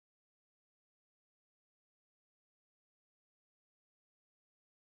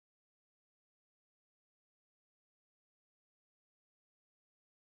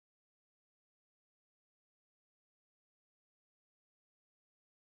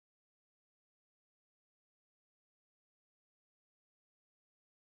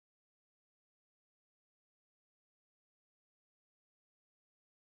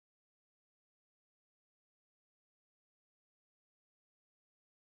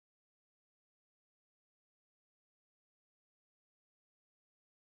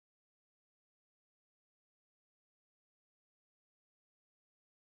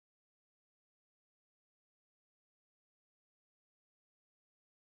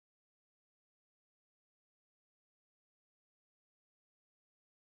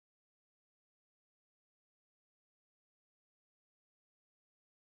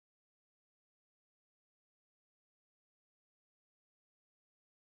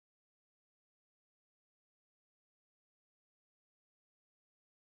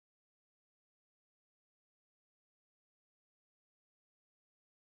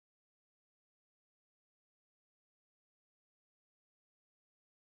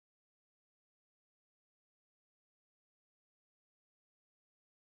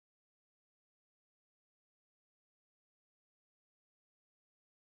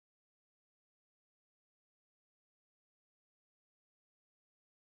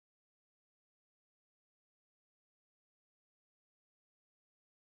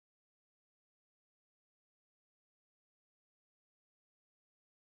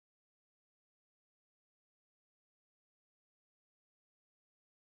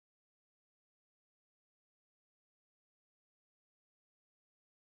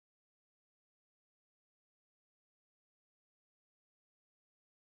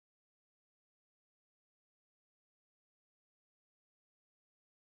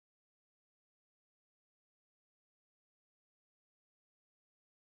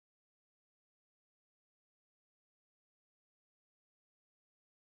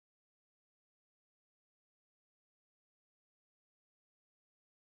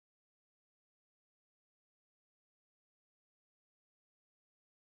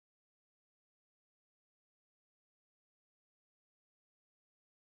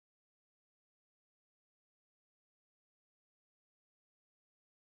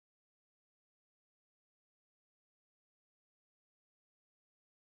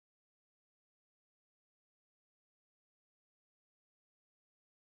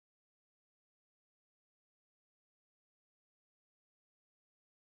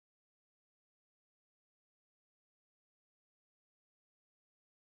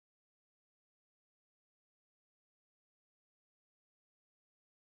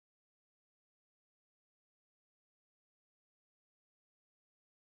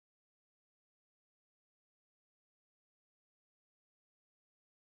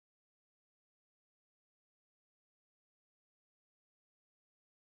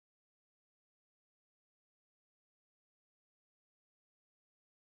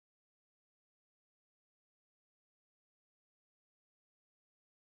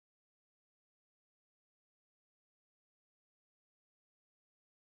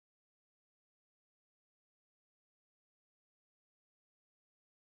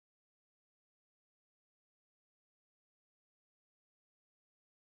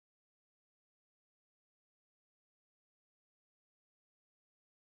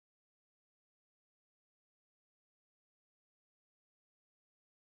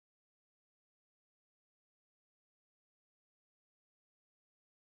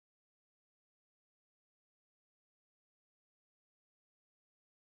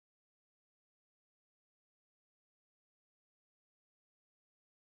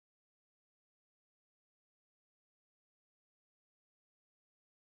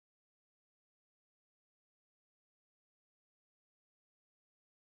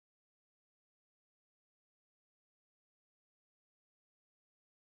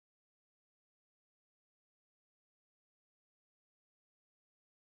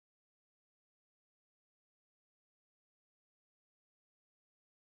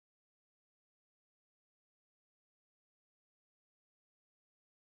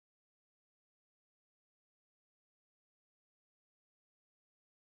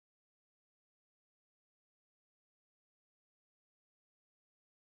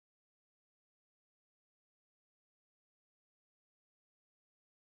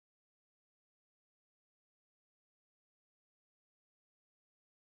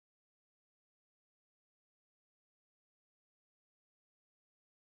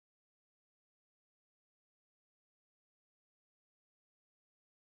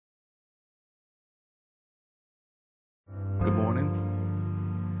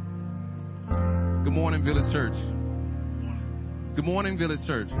morning, Village Church. Good morning, Village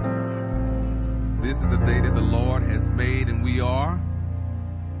Church. This is the day that the Lord has made, and we are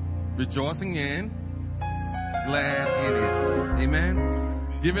rejoicing in, glad in it. Amen.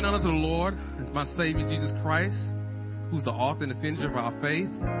 Giving honor to the Lord as my Savior, Jesus Christ, who's the author and the finisher of our faith.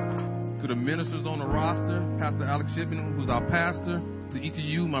 To the ministers on the roster, Pastor Alex Shipman, who's our pastor. To each of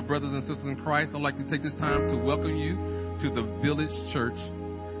you, my brothers and sisters in Christ, I'd like to take this time to welcome you to the Village Church.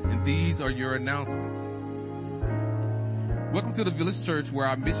 And these are your announcements. Welcome to the Village Church, where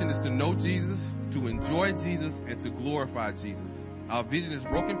our mission is to know Jesus, to enjoy Jesus, and to glorify Jesus. Our vision is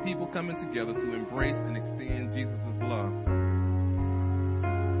broken people coming together to embrace and extend Jesus' love.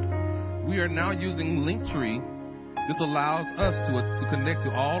 We are now using Linktree. This allows us to connect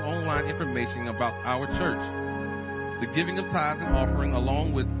to all online information about our church, the giving of tithes and offering,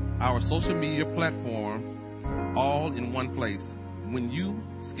 along with our social media platform, all in one place. When you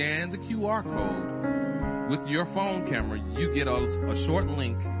scan the QR code with your phone camera, you get a short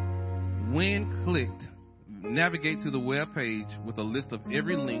link. When clicked, navigate to the web page with a list of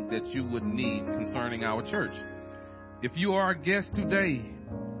every link that you would need concerning our church. If you are a guest today,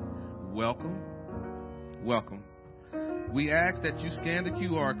 welcome. We ask that you scan the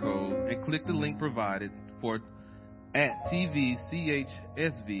QR code and click the link provided for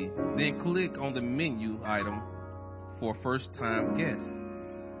 @TVCHSV, then click on the menu item for first-time guests.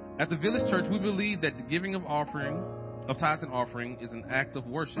 At the Village Church, we believe that the giving of tithes and offering is an act of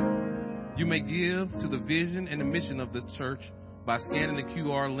worship. You may give to the vision and the mission of the church by scanning the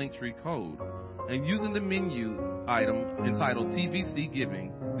QR Linktree code and using the menu item entitled TVC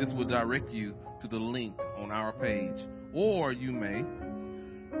Giving. This will direct you to the link on our page. Or you may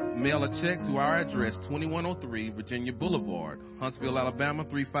mail a check to our address, 2103 Virginia Boulevard, Huntsville, Alabama,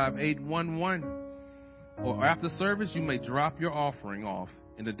 35811. Or after service, you may drop your offering off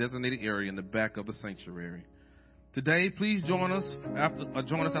in the designated area in the back of the sanctuary. Today, please join us after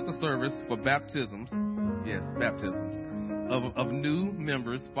service for baptisms. Yes, baptisms of new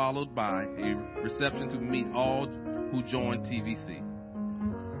members, followed by a reception to meet all who join TVC.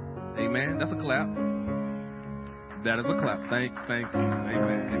 Amen. That's a clap. That is a clap. Thank you.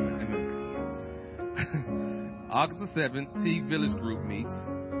 Amen. August the 7th, Teague Village Group meets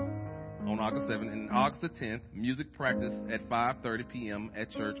on August 7th. And August the 10th, music practice at 5:30 p.m. at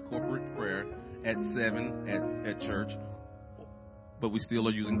church, corporate prayer at 7 at church. But we still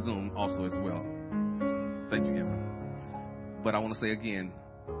are using Zoom also as well. Thank you, Evan. But I want to say again,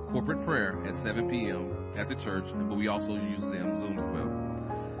 corporate prayer at 7 p.m. at the church, but we also use Zoom as well.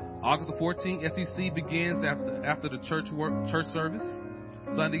 August the 14th, SEC begins after the church service.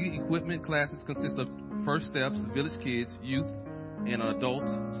 Sunday equipment classes consist of First Steps, Village Kids, Youth, and Adult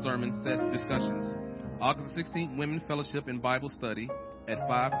Sermon set discussions. August the 16th, Women Fellowship and Bible Study at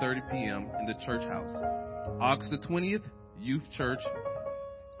 5:30 p.m. in the church house. August the 20th, Youth Church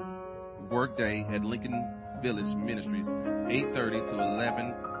Work Day at Lincoln Village Ministries, 8:30 to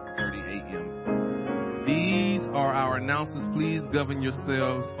 11:30 a.m. These are our announcements. Please govern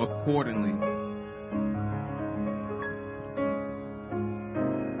yourselves accordingly.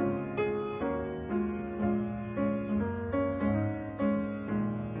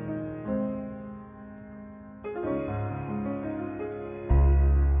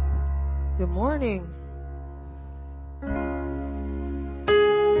 Good morning.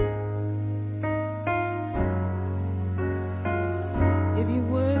 If you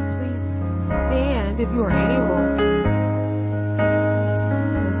would, please stand if you are able,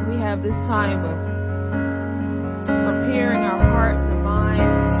 as we have this time of preparing our hearts and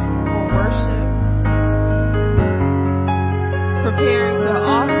minds for worship, preparing to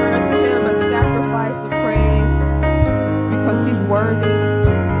offer unto Him a sacrifice of praise because He's worthy.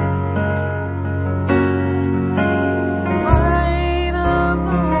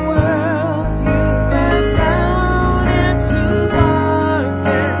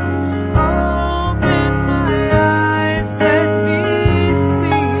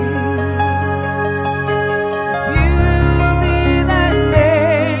 Music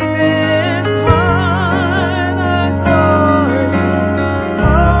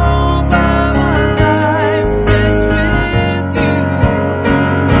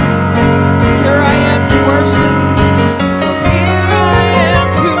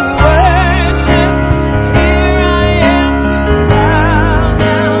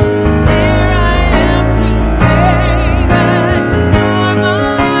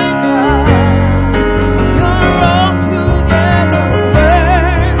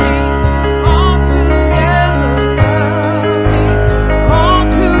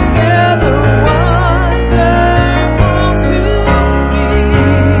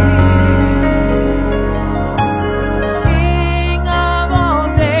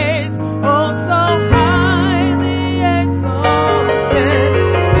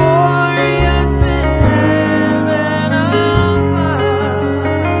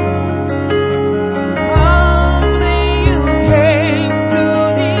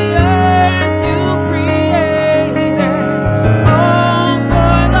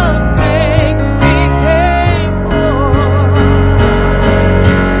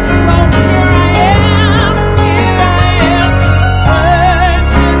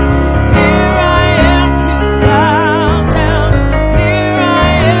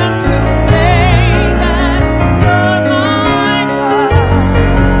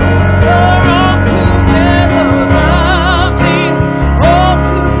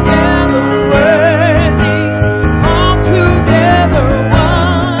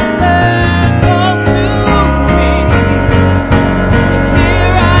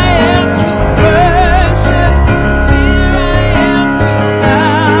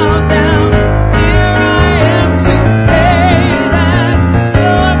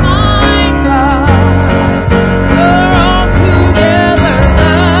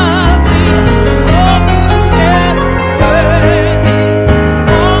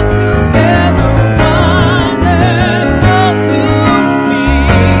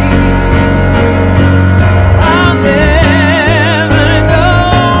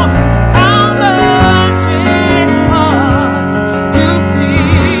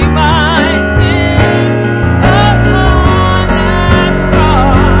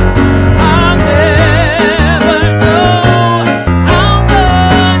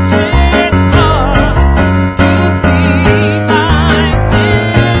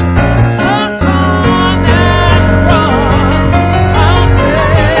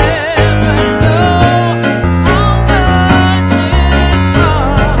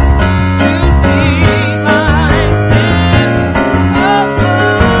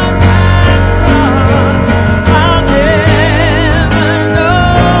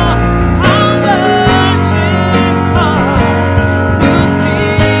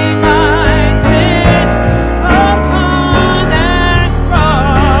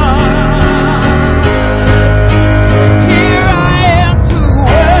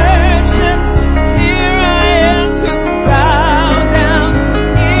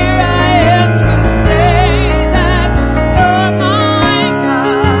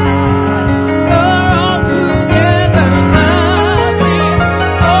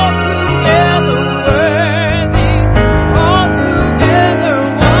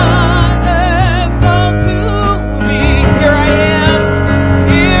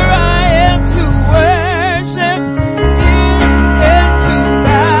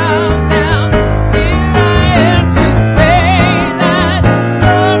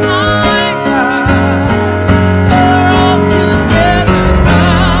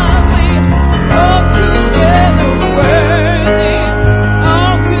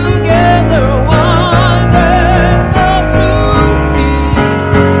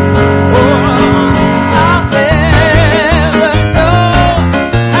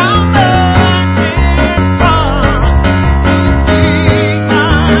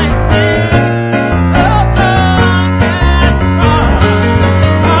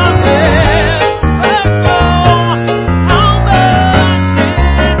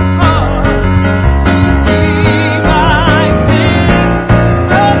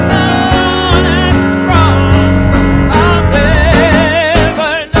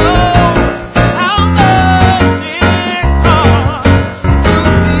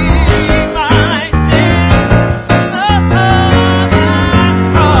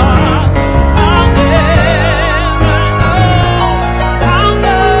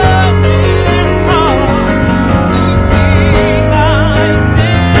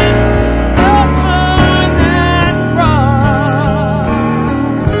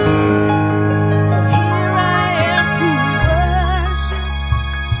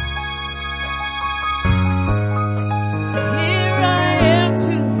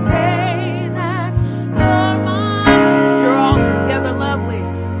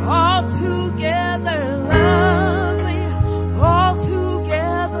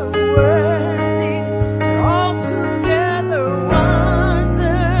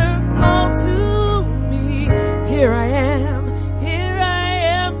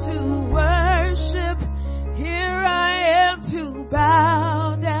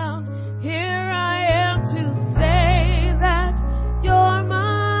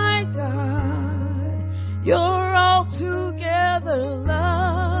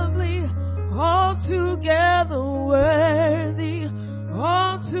worthy,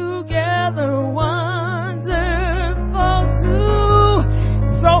 altogether wonderful too.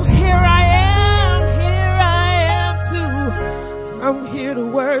 So here I am too. I'm here to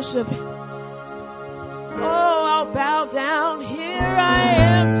worship. Oh, I'll bow down. Here I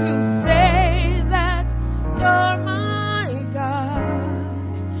am to say that you're my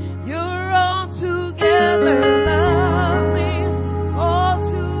God. You're altogether lovely,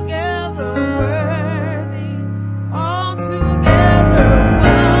 altogether worthy, altogether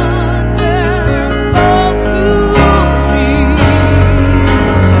wonderful to me.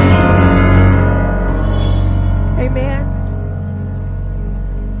 Amen.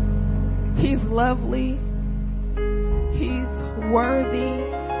 He's lovely. He's worthy.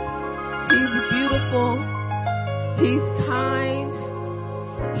 He's beautiful. He's kind.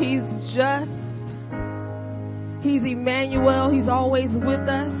 He's just. He's Emmanuel. He's always with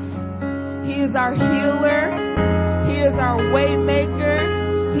us. He is our healer. He is our way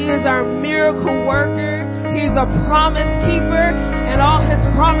maker. He is our miracle worker. He's a promise keeper. And all his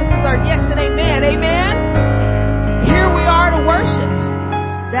promises are yes and amen. Amen. Here we are to worship.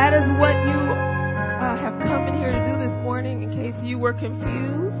 That is what you have come in here to do this morning, in case you were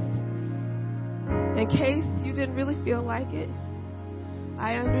confused, in case you didn't really feel like it.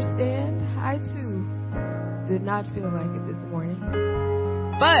 I understand. I too did not feel like it this morning.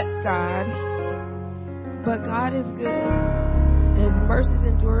 But God is good, and his mercies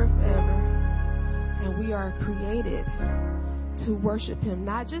endure forever. And we are created to worship him,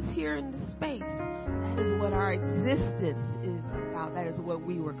 not just here in the space. That is what our existence is about. That is what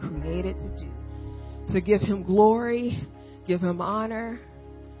we were created to do. To give him glory, give him honor,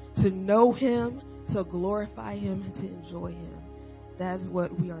 to know him, to glorify him, and to enjoy him. That's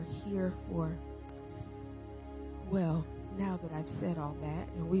what we are here for. Well, now that I've said all that,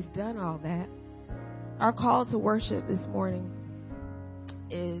 and we've done all that, our call to worship this morning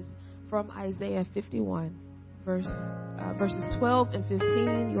is from Isaiah 51, verses 12 and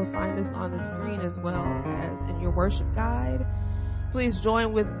 15. You'll find this on the screen as well as in your worship guide. Please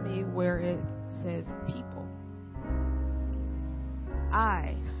join with me where it says people.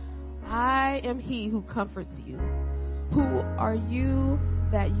 I am he who comforts you. Who are you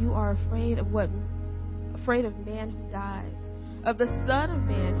that you are afraid of man who dies, of the Son of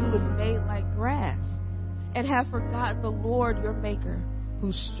Man who is made like grass, and have forgotten the Lord your Maker,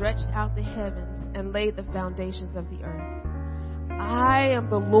 who stretched out the heavens and laid the foundations of the earth. I am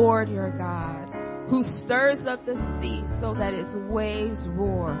the Lord your God, who stirs up the sea so that its waves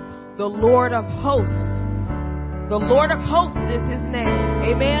roar. The Lord of hosts. The Lord of hosts is his name.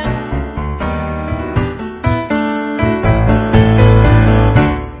 Amen.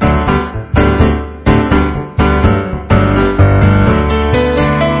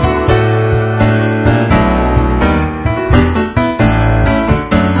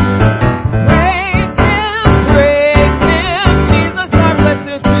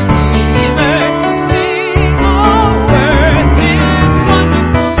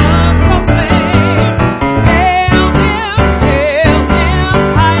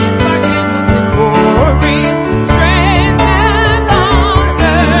 High and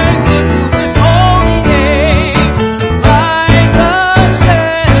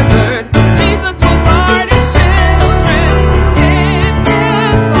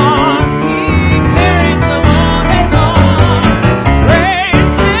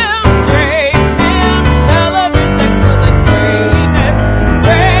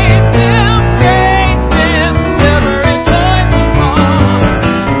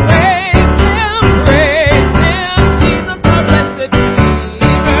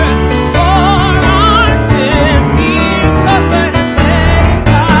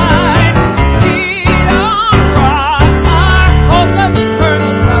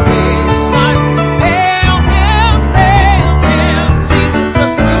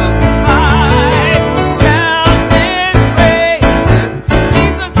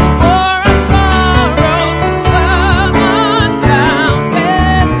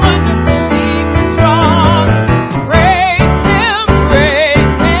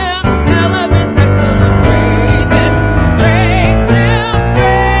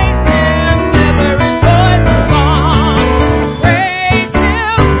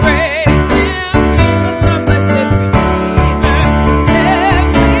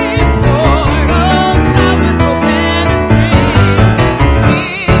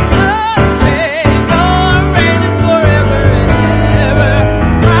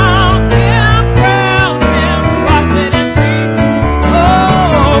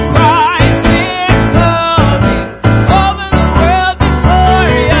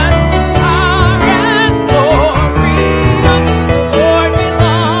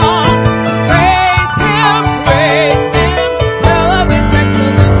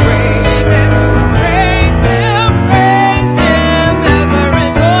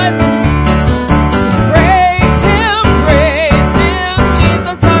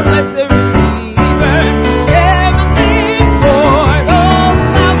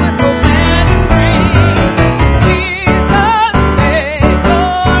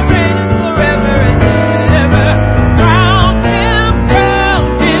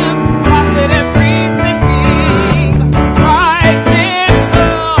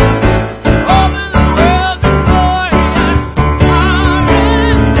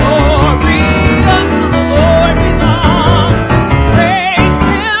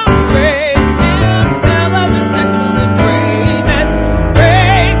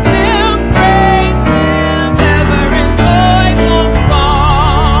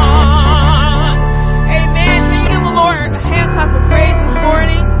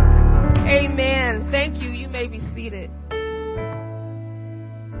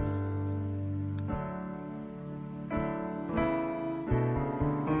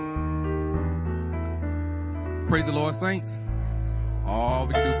Praise the Lord, saints. Oh,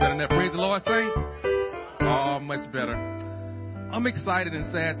 we can do better than that. Praise the Lord, saints. Oh, much better. I'm excited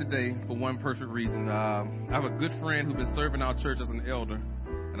and sad today for one perfect reason. I have a good friend who's been serving our church as an elder,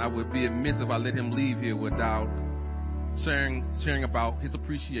 and I would be amiss if I let him leave here without sharing about his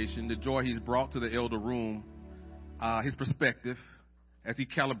appreciation, the joy he's brought to the elder room, his perspective as he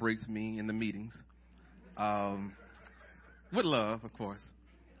calibrates me in the meetings. With love, of course.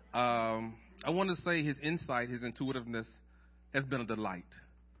 I want to say his insight, his intuitiveness has been a delight.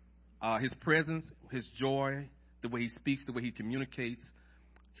 His presence, his joy, the way he speaks, the way he communicates,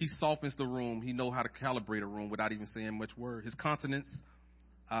 he softens the room. He knows how to calibrate a room without even saying much word. His countenance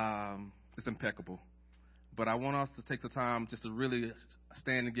is impeccable. But I want us to take the time just to really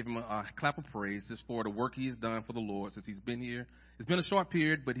stand and give him a clap of praise just for the work he has done for the Lord since he's been here. It's been a short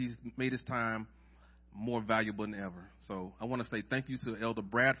period, but he's made his time more valuable than ever. So I want to say thank you to Elder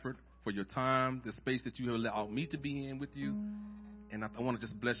Bradford for your time, the space that you have allowed me to be in with you. And I want to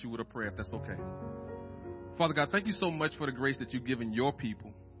just bless you with a prayer, if that's okay. Father God, thank you so much for the grace that you've given your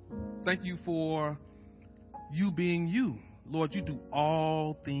people. Thank you for you being you. Lord, you do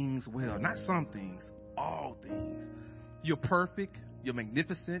all things well, not some things, all things. You're perfect. You're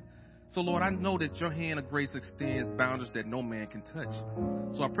magnificent. So, Lord, I know that your hand of grace extends boundaries that no man can touch.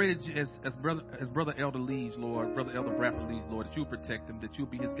 So I pray that you, as Brother Elder leaves, Lord, Brother Elder Bradford leaves, Lord, that you'll protect him, that you'll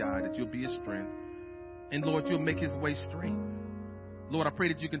be his guide, that you'll be his strength. And, Lord, you'll make his way straight. Lord, I pray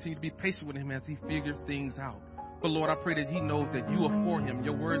that you continue to be patient with him as he figures things out. But, Lord, I pray that he knows that you are for him.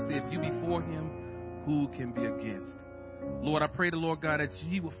 Your word said, if you be for him, who can be against? Lord, I pray the Lord God that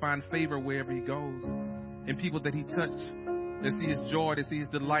he will find favor wherever he goes. And people that he touch, that see his joy, that see his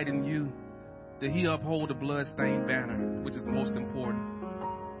delight in you, that he uphold the blood-stained banner, which is the most important.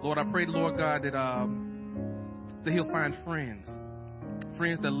 Lord, I pray, Lord God, that he'll find friends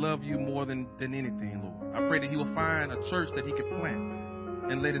that love you more than anything, Lord. I pray that he will find a church that he can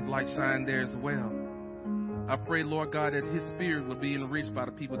plant and let his light shine there as well. I pray, Lord God, that his spirit will be enriched by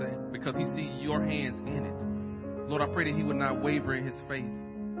the people because he sees your hands in it. Lord, I pray that he would not waver in his faith.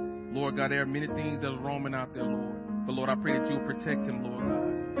 Lord God, there are many things that are roaming out there, Lord. But, Lord, I pray that you will protect him, Lord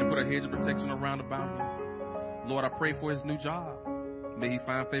God, and put a hedge of protection around about him. Lord, I pray for his new job. May he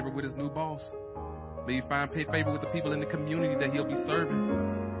find favor with his new boss. May he find favor with the people in the community that he'll be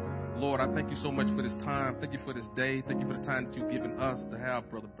serving. Lord, I thank you so much for this time. Thank you for this day. Thank you for the time that you've given us to have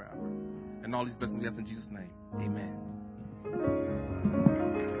Brother Bradford. And all these blessings, yes, in Jesus' name. Amen.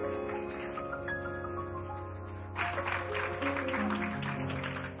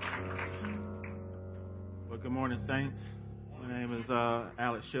 Good morning, saints. My name is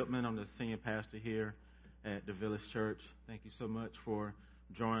Alex Shipman. I'm the senior pastor here at the Village Church. Thank you so much for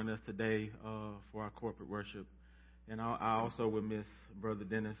joining us today for our corporate worship. And I also will miss Brother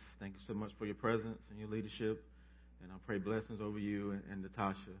Dennis. Thank you so much for your presence and your leadership. And I pray blessings over you and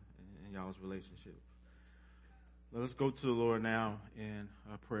Natasha and y'all's relationship. Let us go to the Lord now in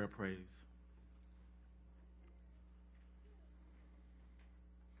a prayer of praise.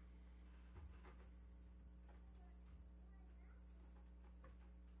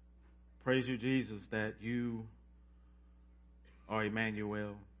 Praise you, Jesus, that you are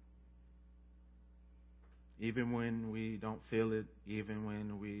Emmanuel. Even when we don't feel it, even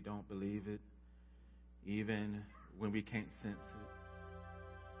when we don't believe it, even when we can't sense it.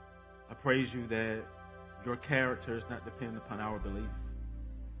 I praise you that your character is not dependent upon our belief,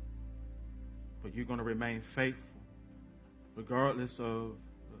 but you're going to remain faithful regardless of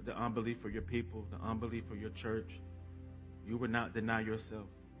the unbelief of your people, the unbelief of your church. You will not deny yourself.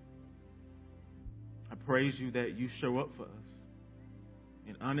 I praise you that you show up for us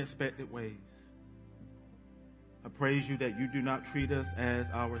in unexpected ways. I praise you that you do not treat us as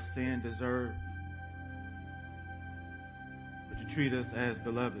our sin deserves, but you treat us as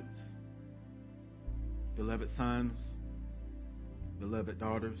beloveds, beloved sons, beloved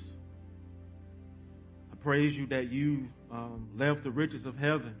daughters. I praise you that you left the riches of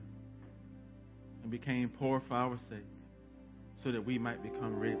heaven and became poor for our sake so that we might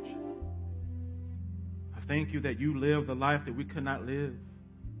become rich. Thank you that you lived the life that we could not live.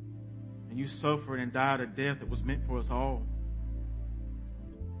 And you suffered and died a death that was meant for us all.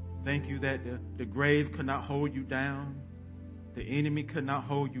 Thank you that the grave could not hold you down. The enemy could not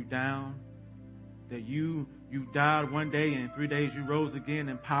hold you down. That you died one day and in 3 days you rose again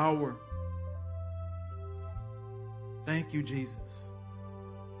in power. Thank you, Jesus.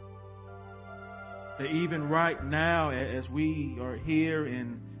 That even right now, as we are here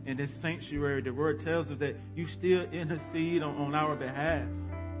in this sanctuary, the word tells us that you still intercede on our behalf.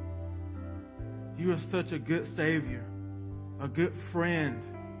 You are such a good Savior, a good friend.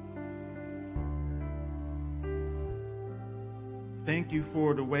 Thank you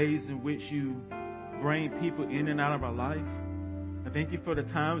for the ways in which you bring people in and out of our life. I thank you for the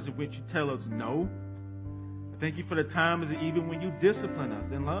times in which you tell us no. I thank you for the times that even when you discipline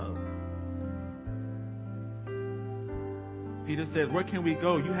us in love. Peter says, where can we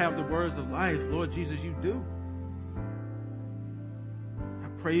go? You have the words of life. Lord Jesus, you do. I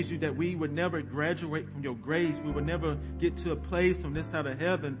praise you that we would never graduate from your grace. We would never get to a place on this side of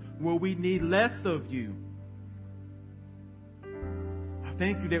heaven where we need less of you. I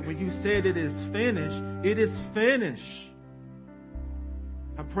thank you that when you said it is finished, it is finished.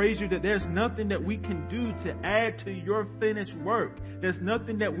 I praise you that there's nothing that we can do to add to your finished work. There's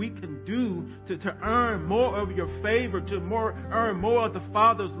nothing that we can do to earn more of your favor, earn more of the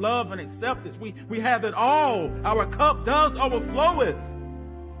Father's love and acceptance. We have it all. Our cup does overfloweth.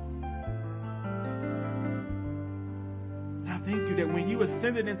 I thank you that when you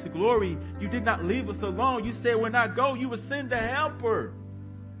ascended into glory, you did not leave us alone. You said, when I go, you will send a helper.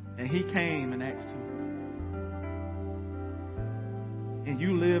 And he came in Acts 2. And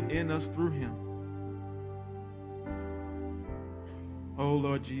you live in us through him. Oh,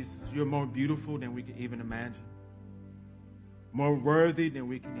 Lord Jesus, you're more beautiful than we can even imagine. More worthy than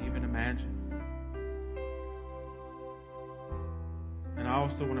we can even imagine. And I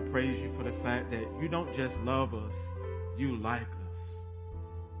also want to praise you for the fact that you don't just love us, you like us.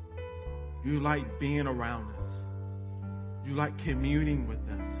 You like being around us. You like communing with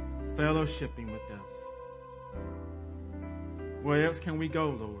us, fellowshipping with us. Where else can we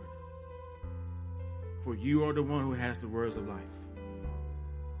go, Lord? For you are the one who has the words of life.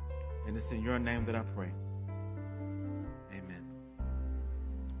 And it's in your name that I pray. Amen.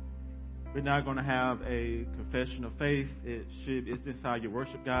 We're now going to have a confession of faith. It's inside your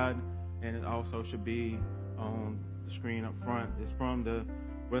worship guide, and it also should be on the screen up front. It's from the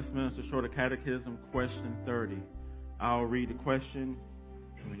Westminster Shorter Catechism, question 30. I'll read the question,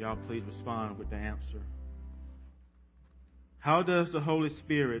 and y'all please respond with the answer. How does the Holy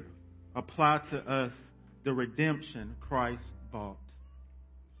Spirit apply to us the redemption Christ bought?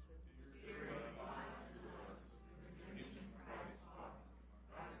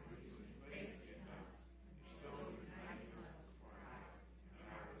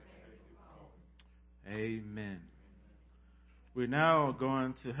 Amen. We're now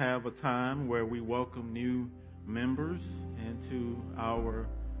going to have a time where we welcome new members into our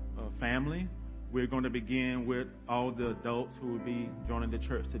family. We're going to begin with all the adults who will be joining the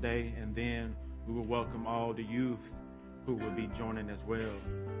church today, and then we will welcome all the youth who will be joining as well.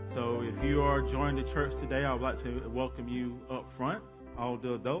 So if you are joining the church today, I would like to welcome you up front, all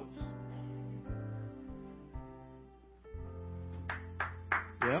the adults.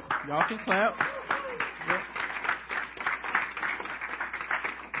 Yep, y'all can clap. Yep.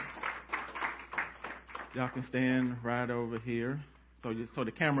 Y'all can stand right over here. So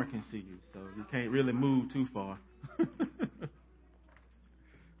the camera can see you, so you can't really move too far. Good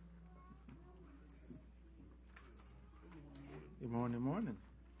morning.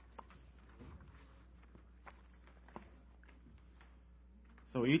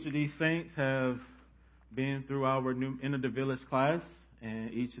 So each of these saints have been through our new Enter the Village class,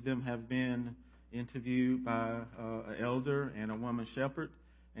 and each of them have been interviewed by an elder and a woman shepherd.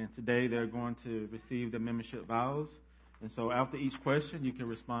 And today they're going to receive the membership vows. And so after each question, you can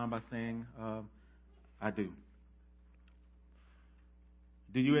respond by saying, I do.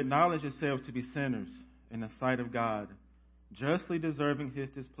 Do you acknowledge yourselves to be sinners in the sight of God, justly deserving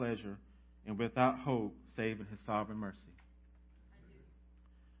his displeasure, and without hope, save in his sovereign mercy?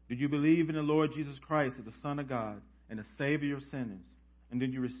 Do you believe in the Lord Jesus Christ as the Son of God and the Savior of sinners? And do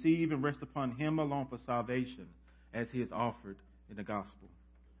you receive and rest upon him alone for salvation, as he is offered in the gospel?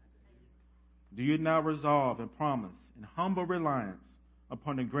 Do you now resolve and promise in humble reliance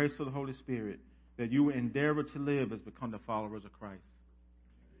upon the grace of the Holy Spirit that you will endeavor to live as become the followers of Christ?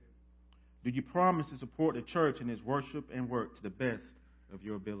 Do you promise to support the church in its worship and work to the best of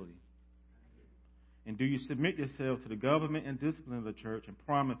your ability? And do you submit yourself to the government and discipline of the church and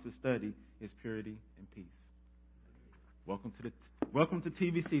promise to study its purity and peace? Welcome to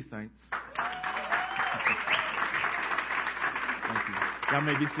TVC, saints. Thank you. Y'all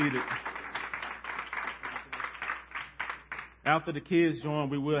may be seated. After the kids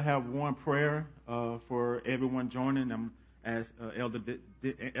join, we will have one prayer for everyone joining them, as Elder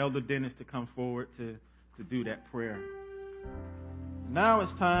Dennis to come forward to do that prayer. Now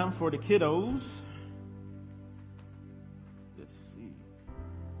it's time for the kiddos. Let's see.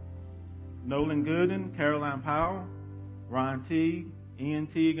 Nolan Gooden, Caroline Powell, Ron Teague, Ian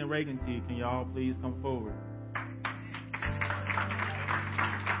Teague, and Reagan Teague. Can y'all please come forward?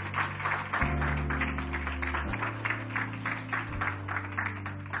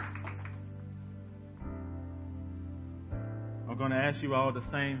 going to ask you all the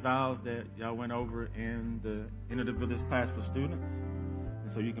same vows that y'all went over in the Enter the Village class for students.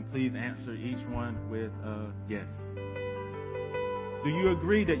 And so you can please answer each one with yes. Do you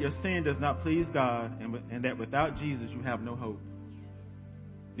agree that your sin does not please God and that without Jesus you have no hope?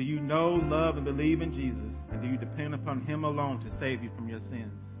 Do you know, love, and believe in Jesus? And do you depend upon Him alone to save you from your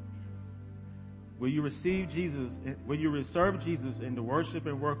sins? Will you receive Jesus? Will you serve Jesus in the worship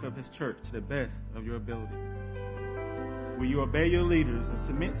and work of His church to the best of your ability? Will you obey your leaders and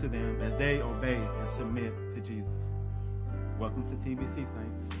submit to them as they obey and submit to Jesus? Welcome to TBC, Saints.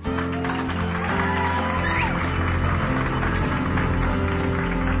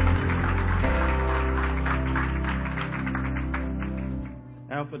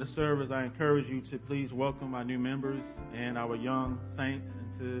 After the service, I encourage you to please welcome our new members and our young saints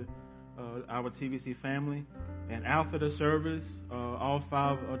into our TBC family. And after the service, all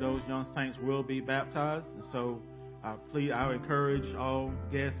 5 of those young saints will be baptized. And so I encourage all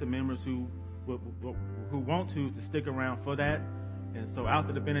guests and members who want to stick around for that. And so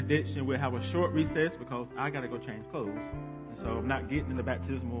after the benediction, we'll have a short recess because I got to go change clothes. And so I'm not getting in the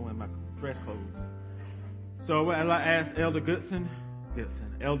baptismal in my dress clothes. So I'd like to ask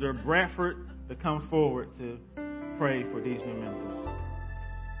Elder Bradford to come forward to pray for these new members.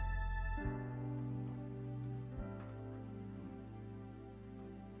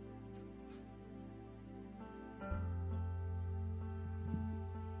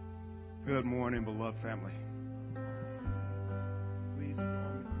 Good morning, beloved family. Please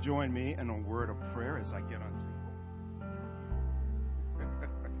join me in a word of prayer as I get unto you.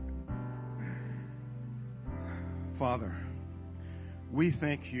 Father, we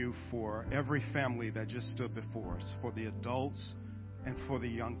thank you for every family that just stood before us, for the adults and for the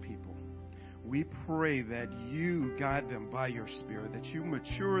young people. We pray that you guide them by your Spirit, that you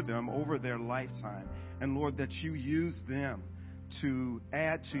mature them over their lifetime, and Lord, that you use them to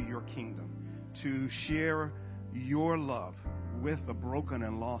add to your kingdom, to share your love with a broken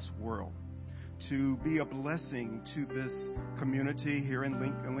and lost world, to be a blessing to this community here in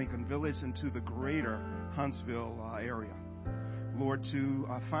Lincoln Village and to the greater Huntsville area. Lord, to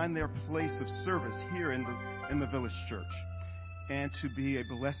find their place of service here in the Village Church, and to be a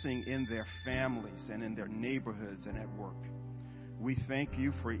blessing in their families and in their neighborhoods and at work. We thank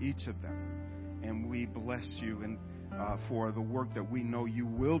you for each of them, and we bless you and for the work that we know you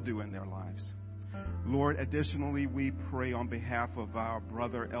will do in their lives. Lord, additionally, we pray on behalf of our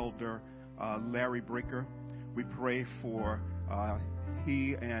brother Elder Larry Breaker. We pray for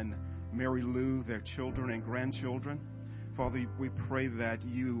he and Mary Lou, their children and grandchildren. Father, we pray that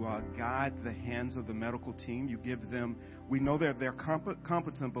you guide the hands of the medical team. You give them, we know that they're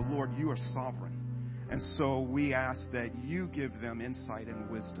competent, but Lord, you are sovereign. And so we ask that you give them insight and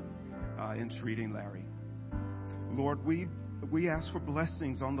wisdom in treating Larry. Lord, we ask for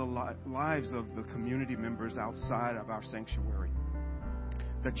blessings on the lives of the community members outside of our sanctuary,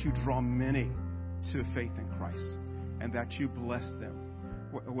 that you draw many to faith in Christ, and that you bless them,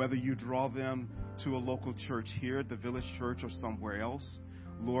 whether you draw them to a local church here at the Village Church or somewhere else.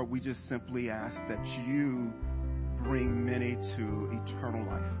 Lord, we just simply ask that you bring many to eternal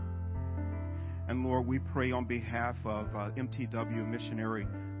life. And Lord, we pray on behalf of MTW missionary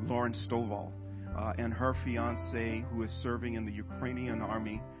Lauren Stovall and her fiancé who is serving in the Ukrainian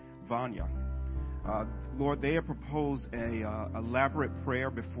army, Vanya. Lord, they have proposed a elaborate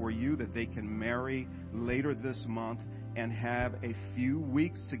prayer before you that they can marry later this month and have a few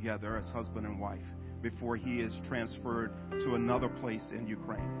weeks together as husband and wife before he is transferred to another place in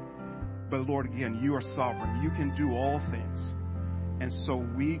Ukraine. But Lord, again, you are sovereign. You can do all things. And so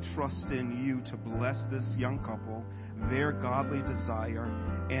we trust in you to bless this young couple, their godly desire,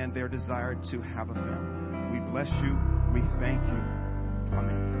 and their desire to have a family. We bless you. We thank you.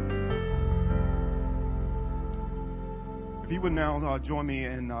 Amen. If you would now join me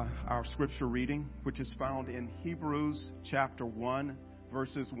in our scripture reading, which is found in Hebrews chapter 1,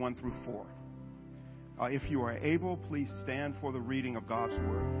 verses 1 through 4. If you are able, please stand for the reading of God's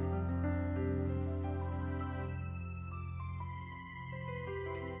word.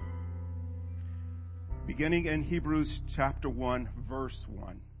 Beginning in Hebrews chapter 1, verse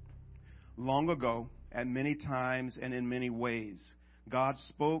 1. Long ago, at many times and in many ways, God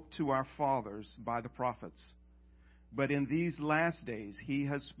spoke to our fathers by the prophets. But in these last days, he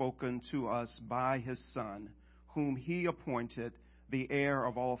has spoken to us by his Son, whom he appointed the heir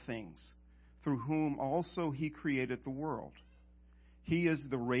of all things, through whom also he created the world. He is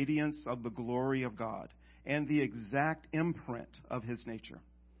the radiance of the glory of God and the exact imprint of his nature.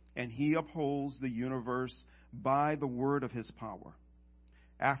 And he upholds the universe by the word of his power.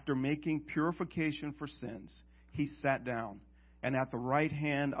 After making purification for sins, he sat down and at the right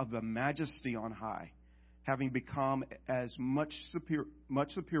hand of the Majesty on high, having become as much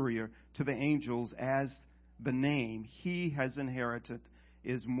superior to the angels as the name he has inherited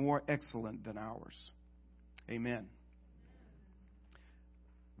is more excellent than ours. Amen.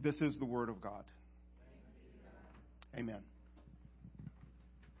 This is the word of God. Amen.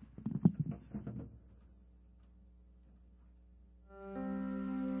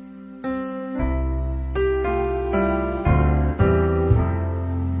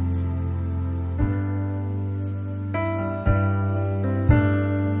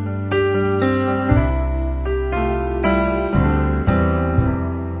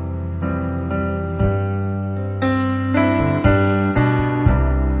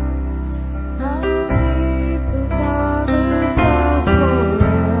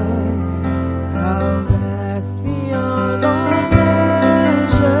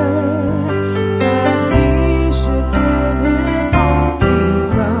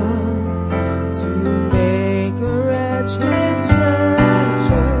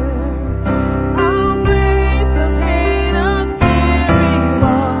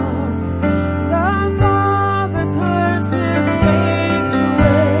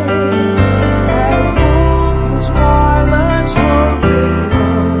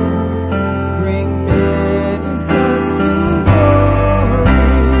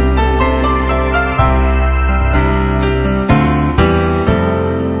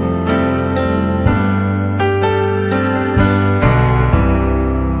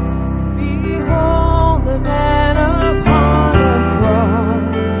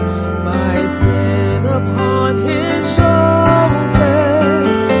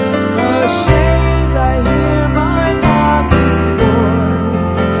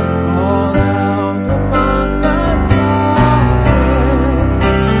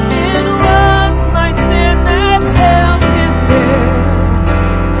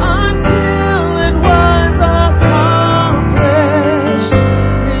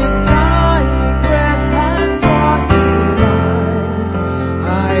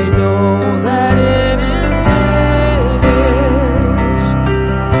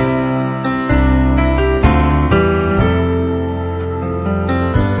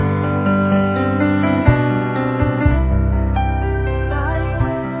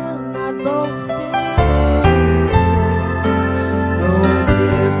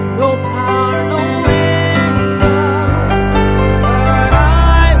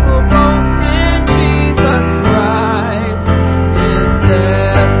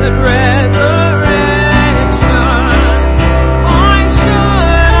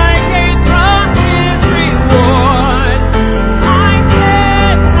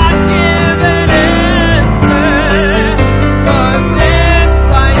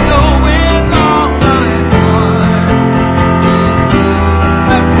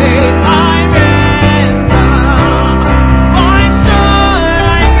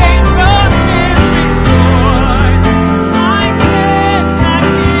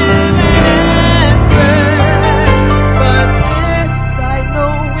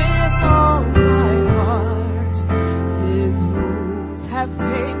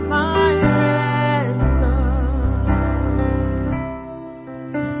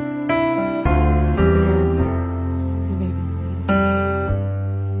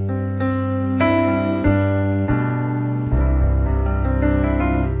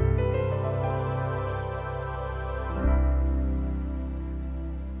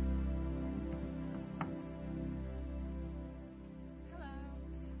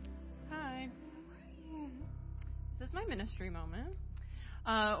 Ministry Moment.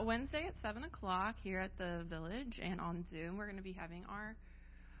 Wednesday at 7 o'clock here at the Village and on Zoom, we're going to be having our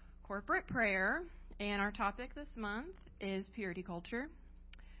corporate prayer. And our topic this month is purity culture.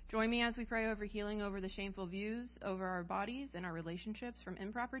 Join me as we pray over healing over the shameful views over our bodies and our relationships from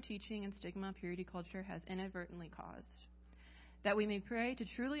improper teaching and stigma purity culture has inadvertently caused. That we may pray to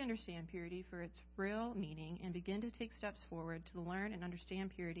truly understand purity for its real meaning and begin to take steps forward to learn and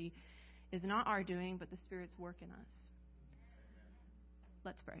understand purity is not our doing, but the Spirit's work in us.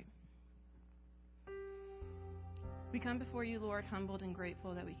 Let's pray. We come before you, Lord, humbled and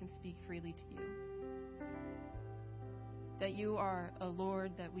grateful that we can speak freely to you. That you are a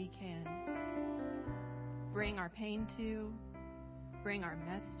Lord that we can bring our pain to, bring our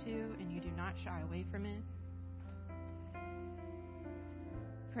mess to, and you do not shy away from it.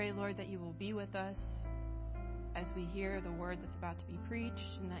 Pray, Lord, that you will be with us as we hear the word that's about to be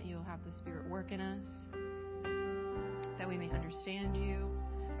preached, and that you'll have the Spirit work in us, that we may understand you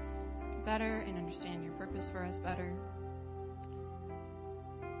better and understand your purpose for us better.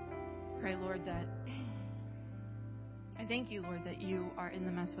 Pray, Lord, that I thank you, Lord, that you are in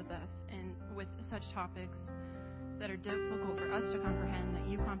the mess with us and with such topics that are difficult for us to comprehend, that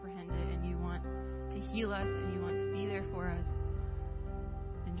you comprehend it and you want to heal us and you want to be there for us.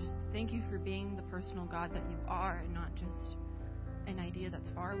 And just thank you for being the personal God that you are and not just an idea that's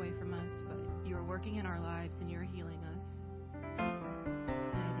far away from us, but you are working in our lives and you're healing us. And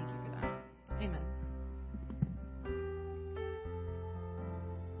I thank you for that. Amen.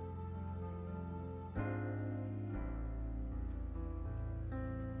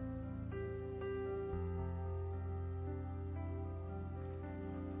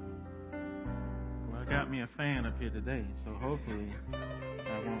 Well, I got me a fan up here today, so hopefully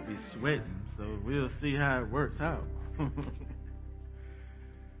I won't be sweating. So we'll see how it works out.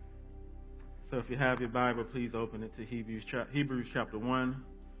 So if you have your Bible, please open it to Hebrews chapter 1,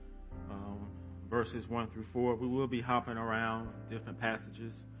 verses 1 through 4. We will be hopping around different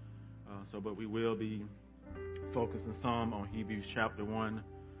passages, but we will be focusing some on Hebrews chapter 1,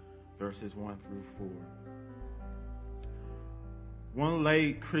 verses 1 through 4. One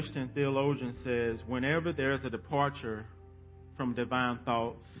late Christian theologian says, whenever there's a departure from divine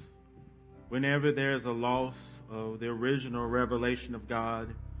thoughts, whenever there's a loss of the original revelation of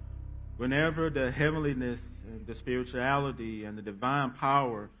God, whenever the heavenliness and the spirituality and the divine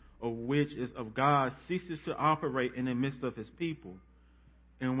power of which is of God ceases to operate in the midst of his people,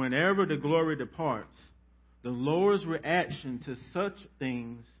 and whenever the glory departs, the Lord's reaction to such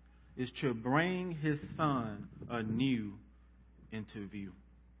things is to bring his Son anew into view.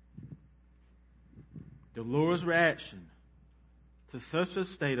 The Lord's reaction to such a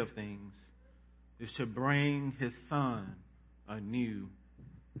state of things is to bring his Son anew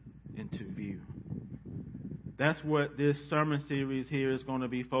into view. That's what this sermon series here is going to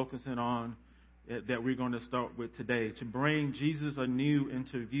be focusing on, that we're going to start with today, to bring Jesus anew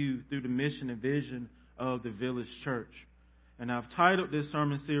into view through the mission and vision of the Village Church. And I've titled this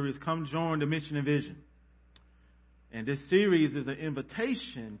sermon series, Come Join the Mission and Vision. And this series is an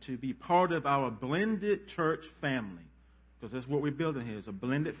invitation to be part of our blended church family, because that's what we're building here, is a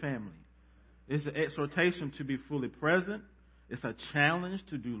blended family. It's an exhortation to be fully present. It's a challenge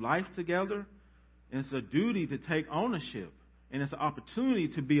to do life together. And it's a duty to take ownership. And it's an opportunity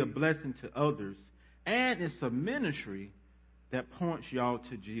to be a blessing to others. And it's a ministry that points y'all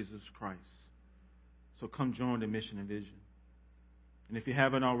to Jesus Christ. So come join the mission and vision. And if you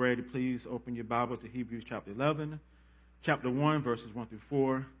haven't already, please open your Bible to Hebrews chapter 11, chapter 1, verses 1 through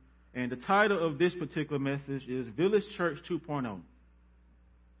 4. And the title of this particular message is Village Church 2.0.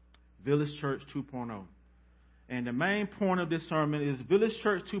 Village Church 2.0. And the main point of this sermon is Village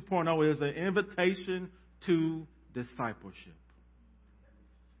Church 2.0 is an invitation to discipleship.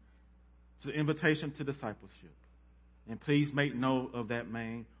 It's an invitation to discipleship. And please make note of that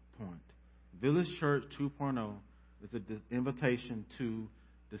main point. Village Church 2.0 is an invitation to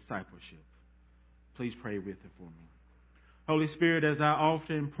discipleship. Please pray with it for me. Holy Spirit, as I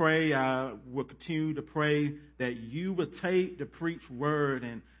often pray, I will continue to pray that you would take the preached word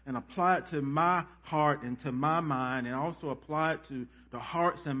and apply it to my heart and to my mind, and also apply it to the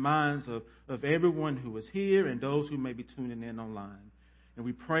hearts and minds of everyone who is here and those who may be tuning in online. And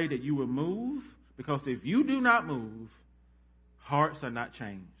we pray that you will move, because if you do not move, hearts are not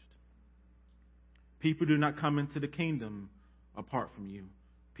changed. People do not come into the kingdom apart from you.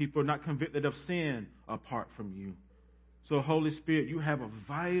 People are not convicted of sin apart from you. So, Holy Spirit, you have a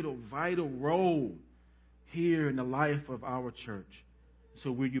vital, vital role here in the life of our church.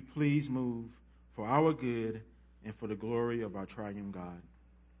 So will you please move for our good and for the glory of our triune God.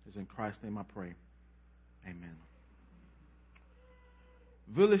 It's in Christ's name I pray. Amen.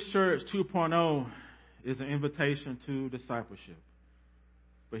 Village Church 2.0 is an invitation to discipleship.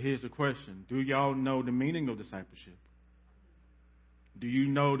 But here's the question. Do y'all know the meaning of discipleship? Do you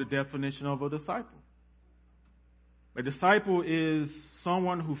know the definition of a disciple? A disciple is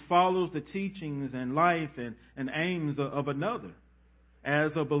someone who follows the teachings and life and aims of another.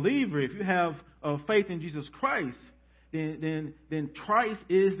 As a believer, if you have faith in Jesus Christ, then Christ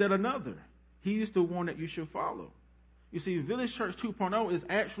is that another. He's the one that you should follow. You see, Village Church 2.0 is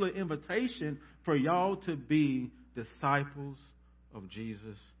actually an invitation for y'all to be disciples of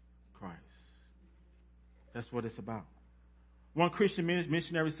Jesus Christ. That's what it's about. One Christian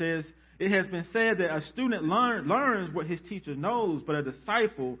missionary says, it has been said that a student learns what his teacher knows, but a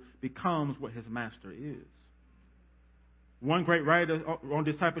disciple becomes what his master is. One great writer on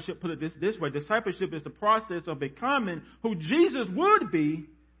discipleship put it this way. Discipleship is the process of becoming who Jesus would be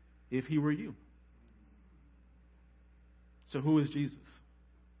if he were you. So who is Jesus?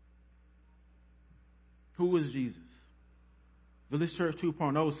 Who is Jesus? Village Church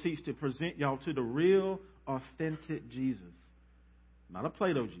 2.0 seeks to present y'all to the real, authentic Jesus. Not a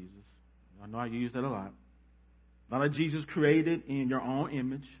Plato Jesus. I know I use that a lot. Not a Jesus created in your own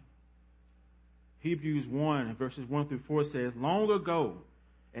image. Hebrews 1, verses 1 through 4 says, long ago,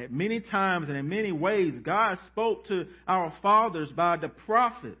 at many times and in many ways, God spoke to our fathers by the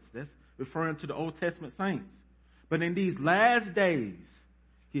prophets. That's referring to the Old Testament saints. But in these last days,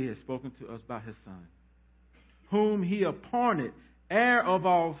 He has spoken to us by His Son, whom He appointed heir of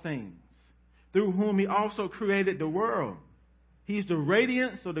all things, through whom He also created the world. He's the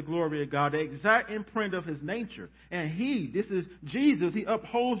radiance of the glory of God, the exact imprint of His nature. And this is Jesus, He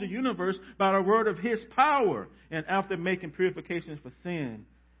upholds the universe by the word of His power. And after making purifications for sin,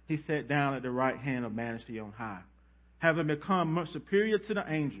 He sat down at the right hand of majesty on high, having become much superior to the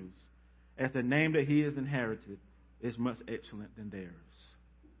angels, as the name that He has inherited is much excellent than theirs.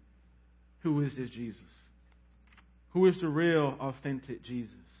 Who is this Jesus? Who is the real, authentic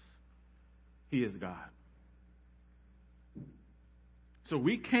Jesus? He is God. So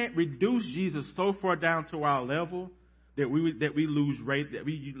we can't reduce Jesus so far down to our level that we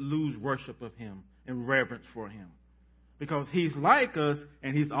lose worship of Him and reverence for Him, because He's like us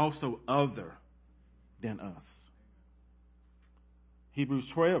and He's also other than us. Hebrews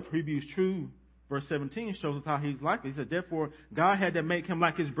 2, verse 17 shows us how He's like us. He said, therefore, God had to make Him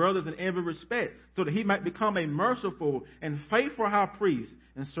like His brothers in every respect, so that He might become a merciful and faithful high priest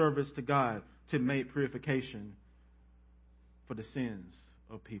in service to God to make purification for the sins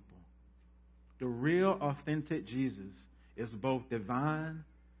of people. The real, authentic Jesus is both divine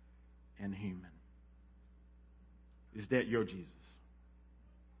and human. Is that your Jesus?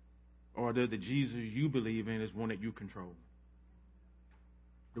 Or the Jesus you believe in is one that you control?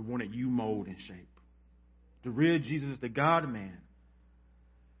 The one that you mold and shape? The real Jesus is the God-man.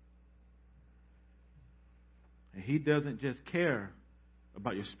 And He doesn't just care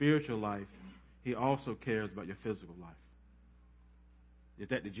about your spiritual life, He also cares about your physical life. Is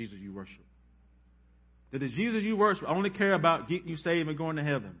that the Jesus you worship? Does the Jesus you worship only care about getting you saved and going to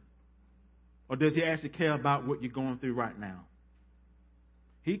heaven? Or does He actually care about what you're going through right now?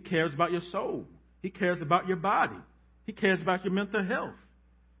 He cares about your soul. He cares about your body. He cares about your mental health.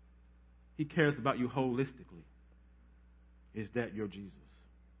 He cares about you holistically. Is that your Jesus?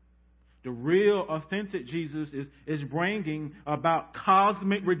 The real, authentic Jesus is bringing about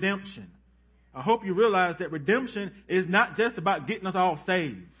cosmic redemption. I hope you realize that redemption is not just about getting us all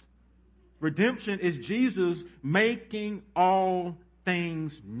saved. Redemption is Jesus making all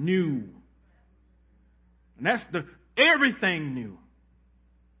things new. And that's everything new.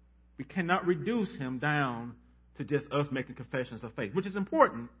 We cannot reduce Him down to just us making confessions of faith, which is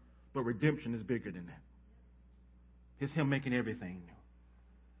important, but redemption is bigger than that. It's Him making everything new.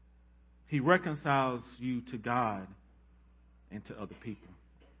 He reconciles you to God and to other people.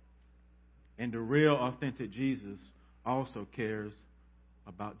 And the real, authentic Jesus also cares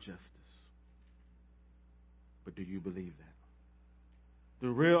about justice. But do you believe that?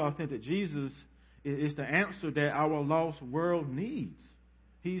 The real, authentic Jesus is the answer that our lost world needs.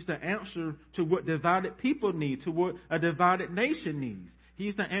 He's the answer to what divided people need, to what a divided nation needs.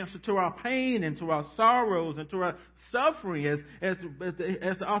 He's the answer to our pain and to our sorrows and to our suffering. As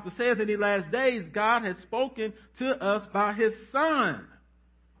the author says, in the last days, God has spoken to us by His Son,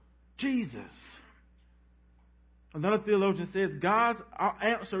 Jesus. Another theologian says God's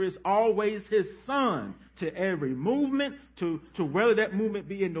answer is always His Son to every movement, to whether that movement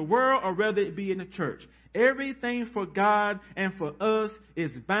be in the world or whether it be in the church. Everything for God and for us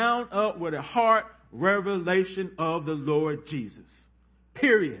is bound up with a heart revelation of the Lord Jesus.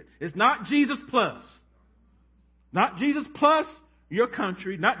 Period. It's not Jesus plus. Not Jesus plus your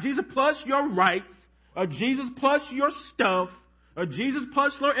country, not Jesus plus your rights, or Jesus plus your stuff, or Jesus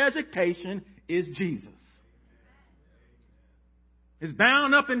plus your education. Is Jesus. It's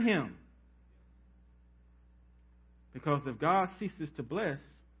bound up in Him. Because if God ceases to bless,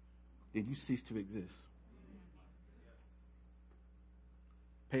 then you cease to exist.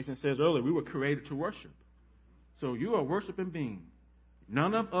 Patience says earlier, we were created to worship. So you are a worshiping being.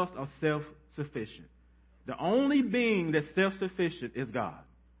 None of us are self-sufficient. The only being that's self-sufficient is God.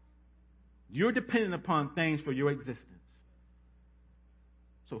 You're dependent upon things for your existence.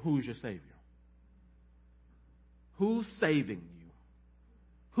 So who's your Savior? Who's saving you?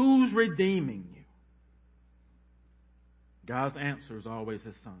 Who's redeeming you? God's answer is always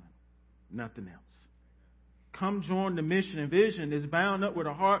His Son, nothing else. Come join the mission and vision is bound up with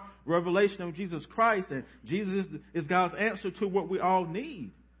a heart revelation of Jesus Christ, and Jesus is God's answer to what we all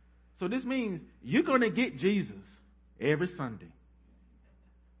need. So this means you're going to get Jesus every Sunday.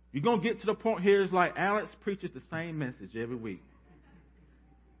 You're going to get to the point here, it's like Alex preaches the same message every week.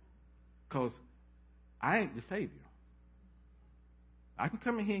 Because I ain't the Savior. I can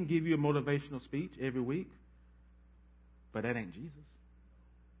come in here and give you a motivational speech every week, but that ain't Jesus.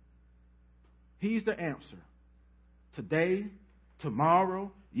 He's the answer. Today,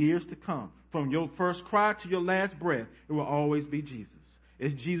 tomorrow, years to come. From your first cry to your last breath, it will always be Jesus.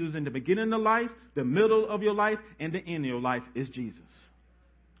 It's Jesus in the beginning of life, the middle of your life, and the end of your life is Jesus.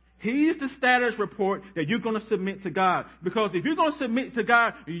 He's the status report that you're going to submit to God. Because if you're going to submit to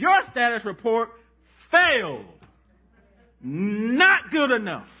God, your status report failed. Not good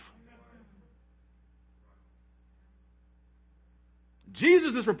enough.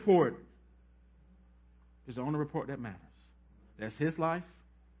 Jesus' report is the only report that matters. That's his life.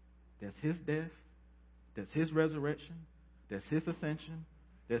 That's his death. That's his resurrection. That's his ascension.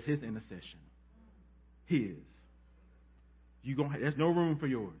 That's his intercession. His. There's no room for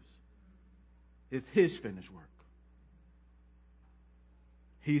yours. It's his finished work.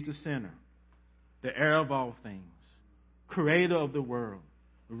 He's the center, the heir of all things, creator of the world,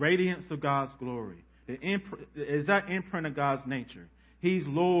 radiance of God's glory, the exact imprint of God's nature. He's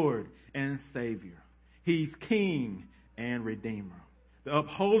Lord and Savior. He's King and Redeemer, the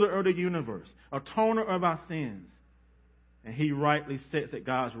upholder of the universe, atoner of our sins. And he rightly sits at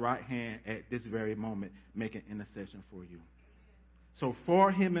God's right hand at this very moment, making intercession for you. So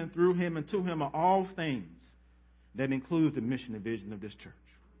for him and through him and to him are all things. That includes the mission and vision of this church.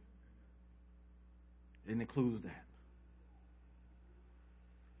 It includes that.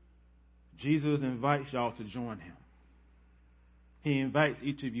 Jesus invites y'all to join him. He invites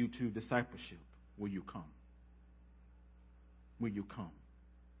each of you to discipleship. Will you come? Will you come?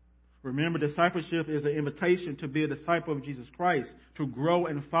 Remember, discipleship is an invitation to be a disciple of Jesus Christ, to grow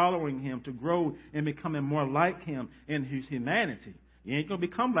in following him, to grow in becoming more like him in his humanity. You ain't going to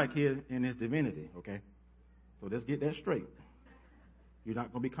become like him in his divinity, okay? So let's get that straight. You're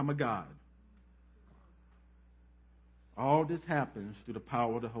not going to become a God. All this happens through the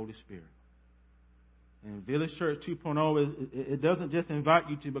power of the Holy Spirit. And Village Church 2.0, it doesn't just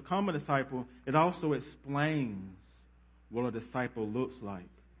invite you to become a disciple, it also explains what a disciple looks like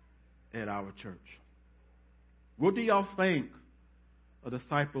at our church. What do y'all think a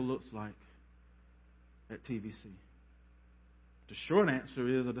disciple looks like at TVC? The short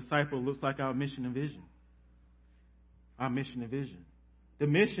answer is a disciple looks like our mission and vision. Our mission and vision. The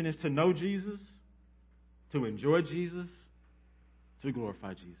mission is to know Jesus, to enjoy Jesus, to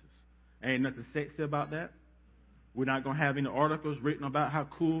glorify Jesus. Ain't nothing sexy about that. We're not going to have any articles written about how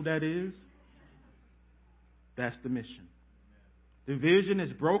cool that is. That's the mission. The vision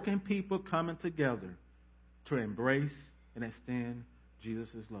is broken people coming together to embrace and extend Jesus'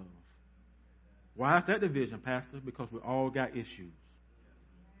 love. Why is that the vision, Pastor? Because we all got issues.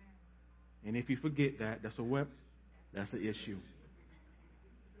 And if you forget that, that's a what? That's an issue.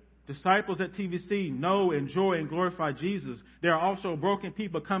 Disciples at TVC know, enjoy, and glorify Jesus. There are also broken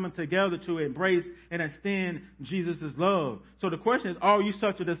people coming together to embrace and extend Jesus' love. So the question is, are you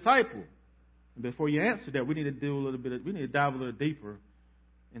such a disciple? And before you answer that, we need to dive a little deeper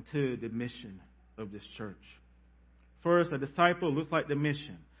into the mission of this church. First, a disciple looks like the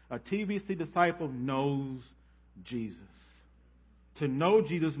mission. A TVC disciple knows Jesus. To know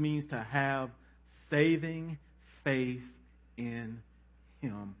Jesus means to have saving faith in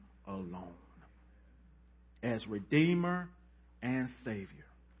him alone as Redeemer and Savior.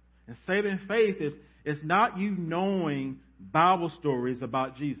 And saving faith is not you knowing Bible stories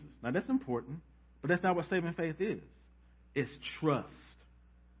about Jesus. Now that's important, but that's not what saving faith is. It's trust.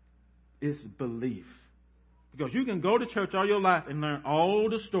 It's belief. Because you can go to church all your life and learn all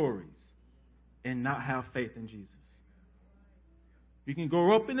the stories and not have faith in Jesus. You can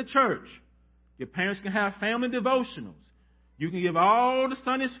grow up in the church. Your parents can have family devotionals. You can give all the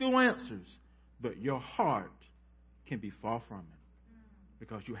Sunday school answers, but your heart can be far from Him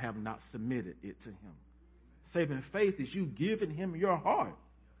because you have not submitted it to Him. Saving faith is you giving Him your heart.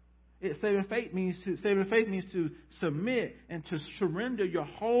 Saving faith means to submit and to surrender your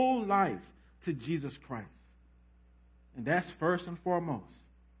whole life to Jesus Christ. And that's first and foremost.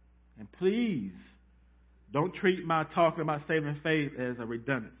 And please don't treat my talking about saving faith as a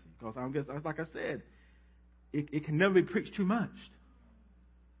redundancy, because like I said, it can never be preached too much.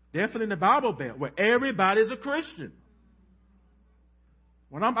 Definitely in the Bible Belt, where everybody's a Christian.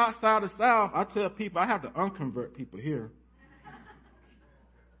 When I'm outside the South, I tell people I have to unconvert people here.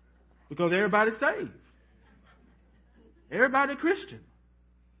 Because everybody's saved. Everybody's a Christian.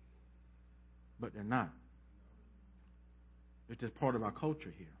 But they're not. It's just part of our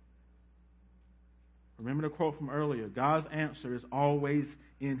culture here. Remember the quote from earlier, God's answer is always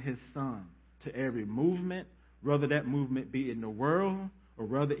in His Son to every movement, whether that movement be in the world or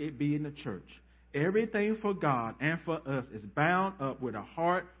whether it be in the church. Everything for God and for us is bound up with a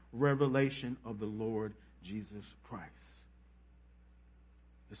heart revelation of the Lord Jesus Christ.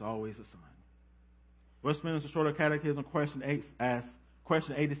 It's always a sign. Westminster Shorter Catechism, question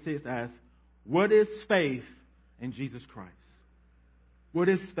 86 asks, what is faith in Jesus Christ? What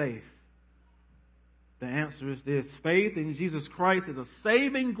is faith? The answer is this. Faith in Jesus Christ is a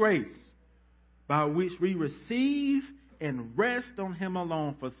saving grace by which we receive and rest on Him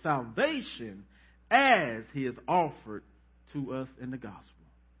alone for salvation as He is offered to us in the gospel.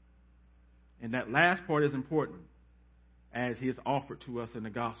 And that last part is important, as He is offered to us in the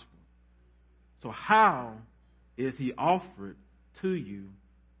gospel. So how is He offered to you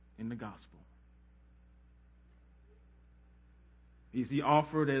in the gospel? Is He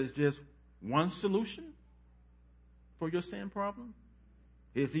offered as just one solution for your sin problem?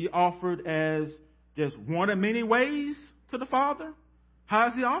 Is He offered as just one of many ways to the Father? How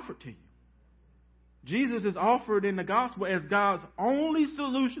is He offered to you? Jesus is offered in the gospel as God's only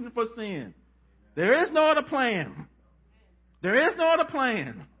solution for sin. There is no other plan. There is no other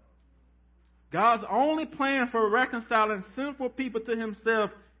plan. God's only plan for reconciling sinful people to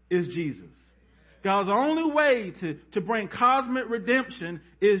Himself is Jesus. God's only way to bring cosmic redemption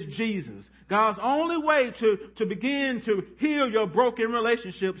is Jesus. God's only way to begin to heal your broken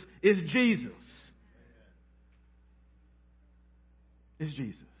relationships is Jesus. It's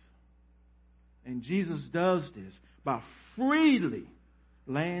Jesus. And Jesus does this by freely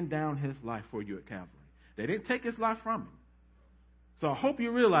laying down His life for you at Calvary. They didn't take His life from Him. So I hope you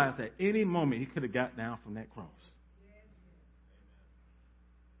realize that any moment He could have got down from that cross.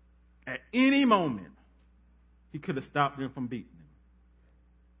 At any moment, He could have stopped them from beating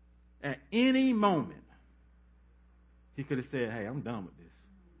Him. At any moment, He could have said, hey, I'm done with this.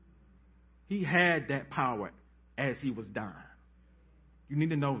 He had that power as He was dying. You need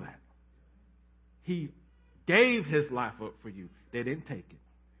to know that. He gave His life up for you. They didn't take it.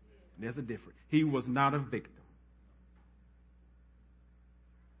 There's a difference. He was not a victim.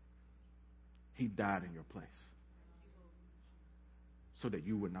 He died in your place so that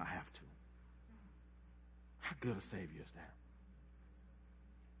you would not have to. How good a Savior is that?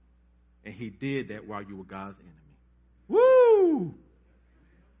 And He did that while you were God's enemy. Woo!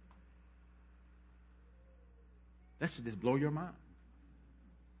 That should just blow your mind.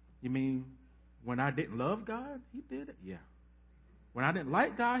 You mean when I didn't love God, He did it? Yeah. When I didn't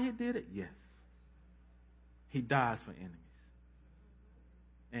like God, He did it? Yes. He dies for enemies.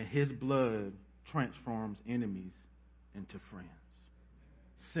 And His blood transforms enemies into friends,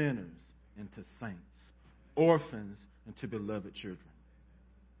 sinners into saints, orphans into beloved children.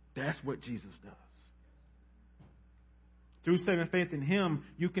 That's what Jesus does. Through saving faith in Him,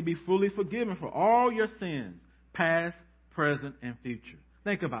 you can be fully forgiven for all your sins, past, present, and future.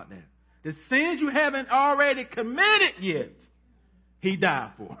 Think about that. The sins you haven't already committed yet, He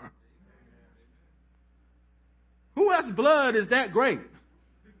died for. Who else's blood is that great?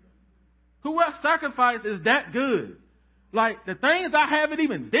 Who else's sacrifice is that good? Like the things I haven't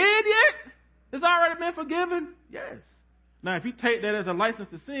even did yet has already been forgiven? Yes. Now, if you take that as a license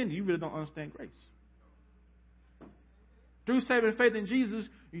to sin, you really don't understand grace. Through saving faith in Jesus,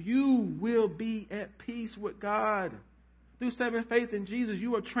 you will be at peace with God. Through saving faith in Jesus,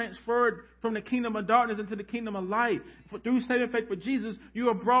 you are transferred from the kingdom of darkness into the kingdom of light. Through saving faith with Jesus, you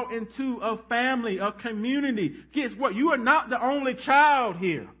are brought into a family, a community. Guess what? You are not the only child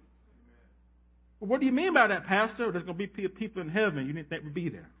here. Well, what do you mean by that, Pastor? There's going to be people in heaven you didn't think would be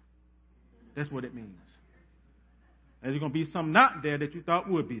there. That's what it means. And there's going to be some not there that you thought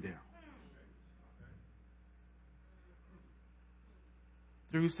would be there.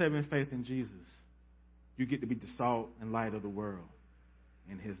 Through saving faith in Jesus, you get to be the salt and light of the world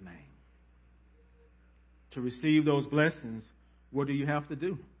in His name. To receive those blessings, what do you have to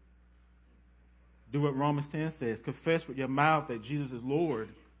do? Do what Romans 10 says. Confess with your mouth that Jesus is Lord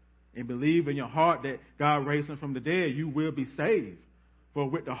and believe in your heart that God raised Him from the dead. You will be saved. For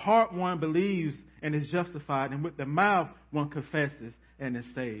with the heart one believes and is justified, and with the mouth one confesses and is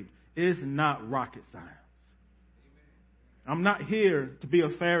saved. It's not rocket science. I'm not here to be a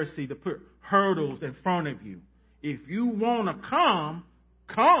Pharisee to put hurdles in front of you. If you want to come,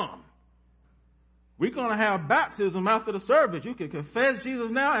 come. We're going to have baptism after the service. You can confess Jesus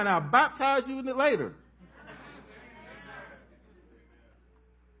now and I'll baptize you in it later.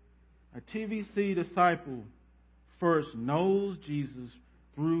 A TVC disciple first knows Jesus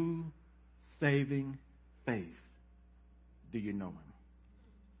through saving faith. Do you know Him?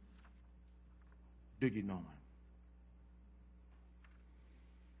 Do you know Him?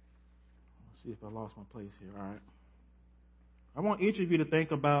 Let's see if I lost my place here. All right. I want each of you to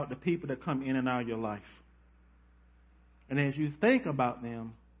think about the people that come in and out of your life. And as you think about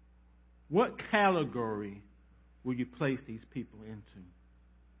them, what category will you place these people into?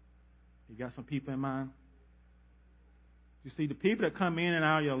 You got some people in mind? You see, the people that come in and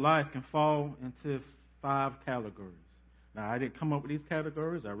out of your life can fall into 5 categories. Now, I didn't come up with these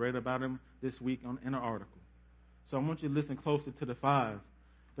categories. I read about them this week in an article. So I want you to listen closer to the 5.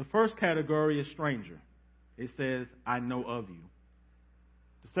 The first category is stranger. It says, I know of you.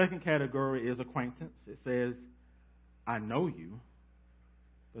 The second category is acquaintance. It says, I know you.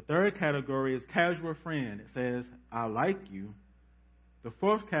 The third category is casual friend. It says, I like you. The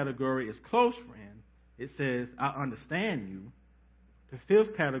fourth category is close friend. It says, I understand you. The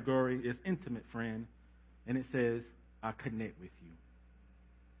fifth category is intimate friend. And it says, I connect with you.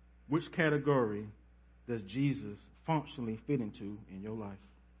 Which category does Jesus functionally fit into in your life?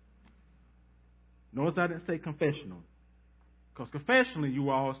 Notice I didn't say confessional. Because confessionally, you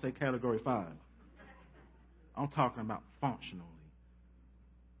will all say category 5. I'm talking about functionally.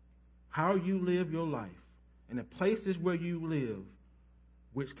 How you live your life and the places where you live,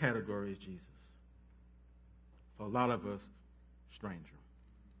 which category is Jesus? For a lot of us, stranger.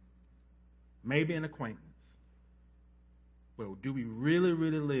 Maybe an acquaintance. But do we really,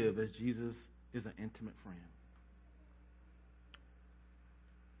 really live as Jesus is an intimate friend?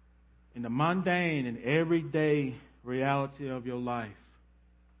 In the mundane and everyday reality of your life,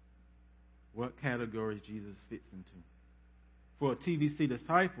 what category Jesus fits into? For a TVC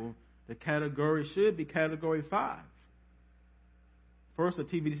disciple, the category should be category 5. First, a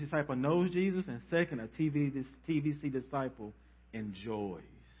TVC disciple knows Jesus, and second, a TVC disciple enjoys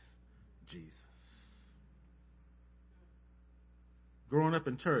Jesus. Growing up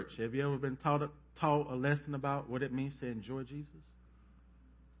in church, have you ever been taught a lesson about what it means to enjoy Jesus?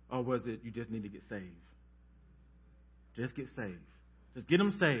 Or was it you just need to get saved? Just get saved. Just get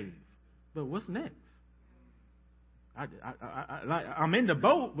them saved. But what's next? I'm in the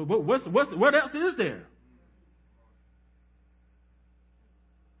boat, but what else is there?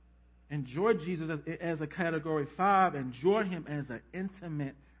 Enjoy Jesus as a category 5. Enjoy him as an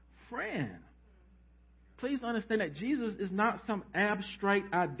intimate friend. Please understand that Jesus is not some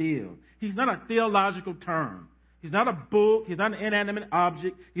abstract ideal. He's not a theological term. He's not a book. He's not an inanimate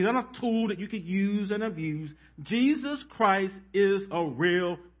object. He's not a tool that you could use and abuse. Jesus Christ is a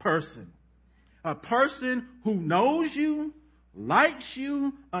real person. A person who knows you, likes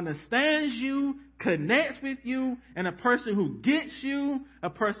you, understands you, connects with you, and a person who gets you, a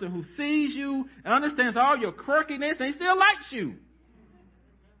person who sees you, and understands all your quirkiness, and he still likes you.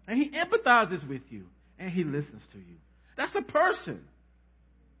 And he empathizes with you, and he listens to you. That's a person.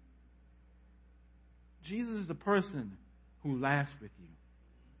 Jesus is a person who laughs with you.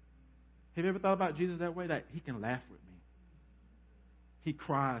 Have you ever thought about Jesus that way? That he can laugh with me. He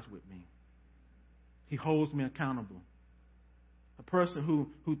cries with me. He holds me accountable. A person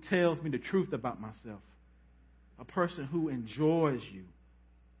who tells me the truth about myself. A person who enjoys you.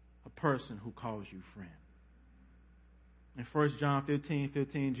 A person who calls you friend. In 1 John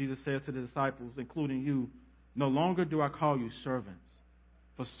 15:15, Jesus says to the disciples, including you, no longer do I call you servants.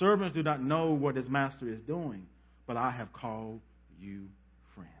 For servants do not know what his master is doing, but I have called you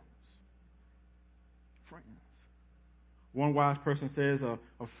friends. Friends. One wise person says,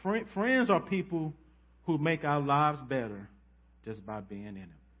 friends are people who make our lives better just by being in them.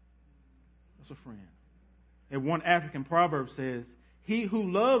 That's a friend. And one African proverb says, he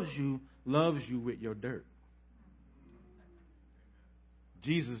who loves you with your dirt.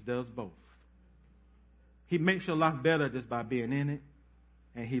 Jesus does both. He makes your life better just by being in it,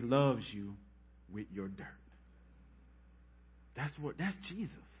 and he loves you with your dirt. That's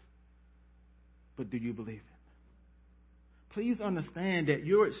Jesus. But do you believe it? Please understand that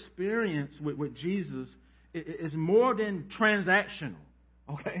your experience with Jesus is more than transactional.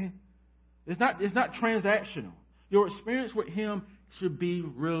 Okay? It's not transactional. Your experience with him should be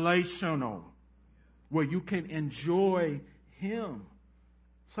relational, where you can enjoy him.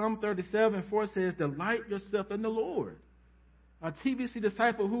 Psalm 37:4 says, delight yourself in the Lord. A TVC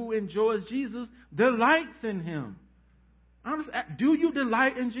disciple who enjoys Jesus delights in him. Honestly, do you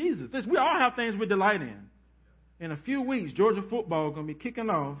delight in Jesus? We all have things we delight in. In a few weeks, Georgia football is going to be kicking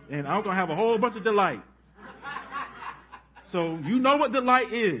off, and I'm going to have a whole bunch of delight. So you know what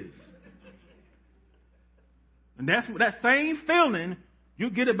delight is. And that's that same feeling you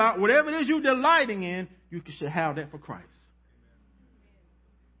get about whatever it is you're delighting in, you should have that for Christ.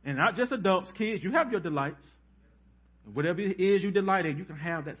 And not just adults, kids, you have your delights. And whatever it is you delight in, you can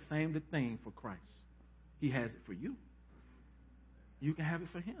have that same thing for Christ. He has it for you. You can have it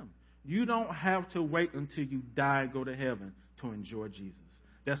for him. You don't have to wait until you die and go to heaven to enjoy Jesus.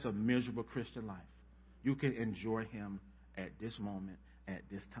 That's a miserable Christian life. You can enjoy him at this moment, at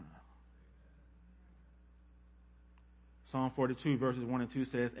this time. Psalm 42, verses 1 and 2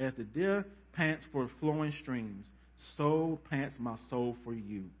 says, as the deer pants for flowing streams, so pants my soul for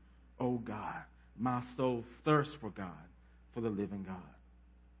you, O God. My soul thirsts for God, for the living God.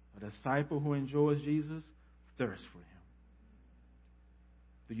 A disciple who enjoys Jesus thirsts for him.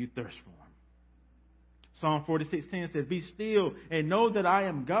 Do you thirst for him? Psalm 46:10 says, be still and know that I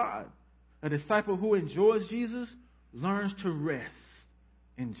am God. A disciple who enjoys Jesus learns to rest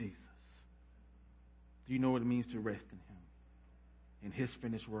in Jesus. Do you know what it means to rest in him? In his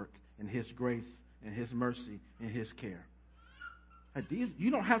finished work, in his grace, in his mercy, in his care.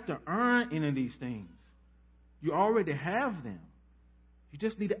 You don't have to earn any of these things. You already have them. You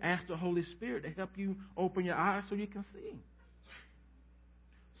just need to ask the Holy Spirit to help you open your eyes so you can see.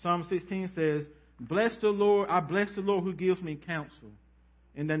 Psalm 16 says, bless the Lord, I bless the Lord who gives me counsel.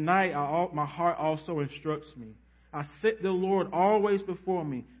 In the night, my heart also instructs me. I set the Lord always before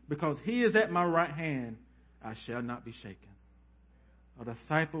me, because he is at my right hand. I shall not be shaken. A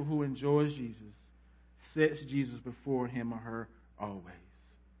disciple who enjoys Jesus sets Jesus before him or her always.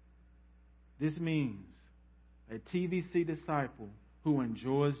 This means a TVC disciple who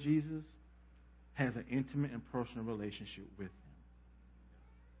enjoys Jesus has an intimate and personal relationship with him.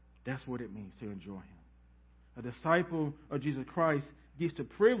 That's what it means to enjoy him. A disciple of Jesus Christ gets the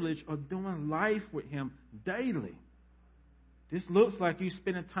privilege of doing life with him daily. This looks like you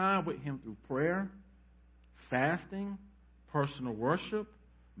spending time with him through prayer, fasting, personal worship,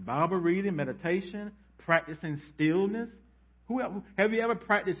 Bible reading, meditation, practicing stillness. Have you ever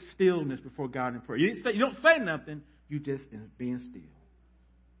practiced stillness before God in prayer? You don't say nothing. You just being still.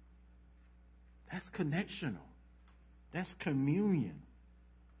 That's connectional. That's communion.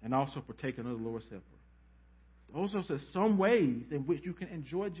 And also partaking of the Lord's Supper. Also says some ways in which you can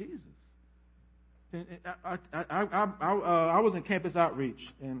enjoy Jesus. I was in campus outreach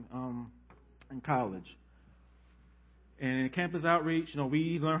in college. And in campus outreach,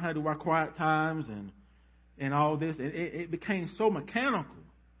 we learned how to do our quiet times and all this. It became so mechanical,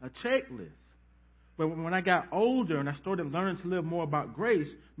 a checklist. But when I got older and I started learning to live more about grace,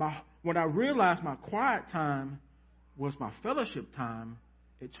 when I realized my quiet time was my fellowship time,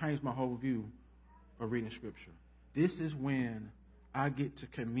 it changed my whole view of reading Scripture. This is when I get to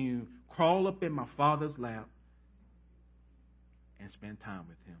commune, crawl up in my Father's lap, and spend time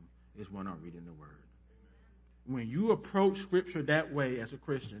with him, is when I'm reading the Word. When you approach Scripture that way as a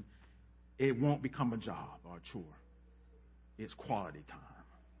Christian, it won't become a job or a chore. It's quality time.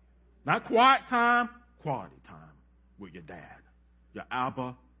 Not quiet time, quality time with your dad, your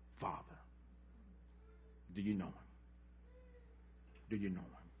Abba Father. Do you know him? Do you know him?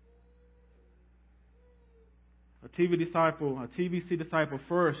 A TVC disciple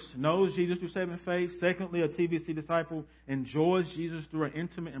first knows Jesus through saving faith. Secondly, a TVC disciple enjoys Jesus through an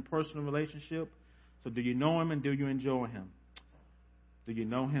intimate and personal relationship. So do you know him and do you enjoy him? Do you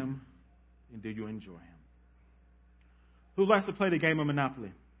know him and do you enjoy him? Who likes to play the game of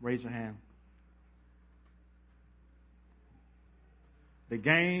Monopoly? Raise your hand. The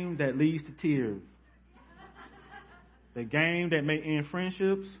game that leads to tears. The game that may end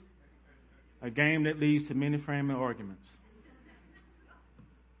friendships. A game that leads to many family arguments.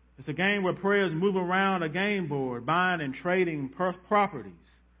 It's a game where players move around a game board, buying and trading properties,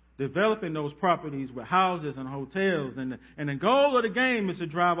 developing those properties with houses and hotels. And the goal of the game is to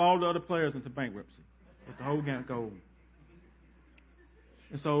drive all the other players into bankruptcy. That's the whole game goal.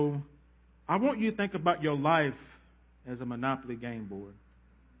 And so I want you to think about your life as a Monopoly game board.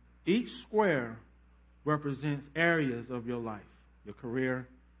 Each square represents areas of your life, your career,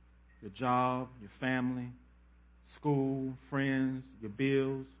 your job, your family, school, friends, your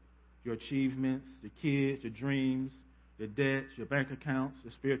bills, your achievements, your kids, your dreams, your debts, your bank accounts,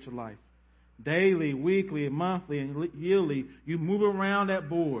 your spiritual life. Daily, weekly, monthly, and yearly, you move around that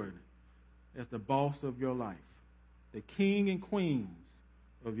board as the boss of your life, the king and queens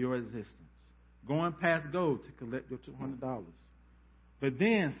of your existence, going past go to collect your $200. But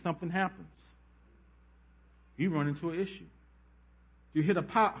then something happens. You run into an issue. You hit a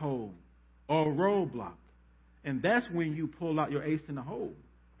pothole or a roadblock. And that's when you pull out your ace in the hole.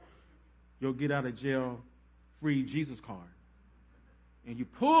 You'll get out of jail free Jesus card. And you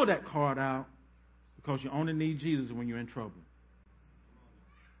pull that card out because you only need Jesus when you're in trouble.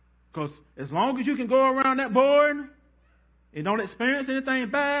 Because as long as you can go around that board and don't experience anything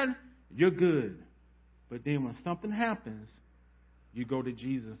bad, you're good. But then when something happens, you go to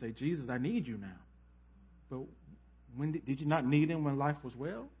Jesus and say, Jesus, I need you now. But when did you not need him when life was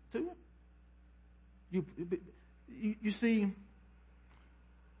well too? You see,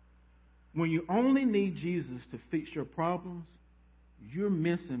 when you only need Jesus to fix your problems, you're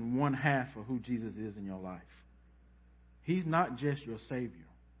missing one half of who Jesus is in your life. He's not just your Savior.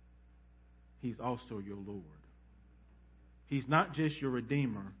 He's also your Lord. He's not just your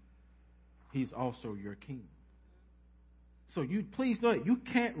Redeemer. He's also your King. So you please know that you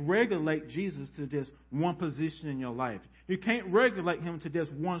can't regulate Jesus to just one position in your life. You can't regulate him to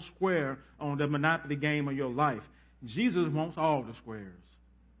just one square on the Monopoly game of your life. Jesus wants all the squares.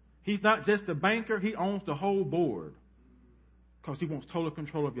 He's not just the banker. He owns the whole board because he wants total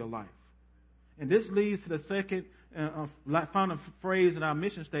control of your life. And this leads to the second final phrase in our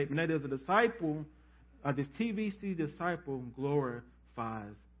mission statement. That is, a disciple, this TVC disciple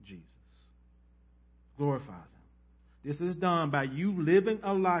glorifies Jesus. Glorifies him. This is done by you living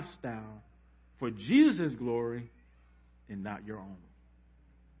a lifestyle for Jesus' glory and not your own.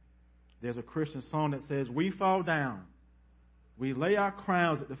 There's a Christian song that says, we fall down. We lay our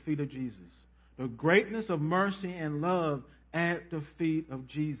crowns at the feet of Jesus. The greatness of mercy and love at the feet of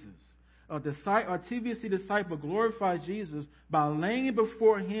Jesus. A TVC disciple glorifies Jesus by laying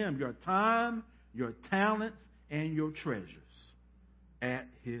before him your time, your talents, and your treasures at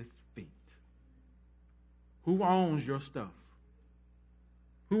his feet. Who owns your stuff?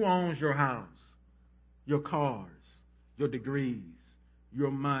 Who owns your house, your cars, your degrees,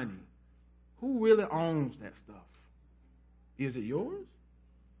 your money? Who really owns that stuff? Is it yours?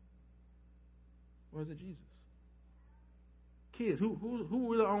 Or is it Jesus? Kids, who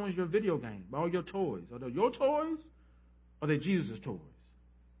really owns your video game, all your toys? Are they your toys or are they Jesus' toys?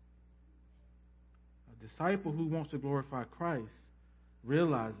 A disciple who wants to glorify Christ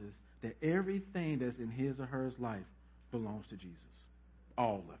realizes that everything that's in his or her life belongs to Jesus.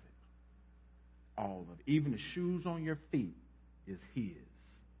 All of it. All of it. Even the shoes on your feet is his.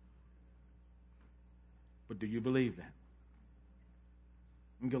 But do you believe that?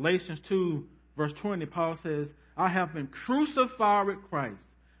 In Galatians 2, verse 20, Paul says, I have been crucified with Christ.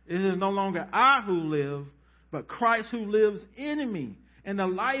 It is no longer I who live, but Christ who lives in me. And the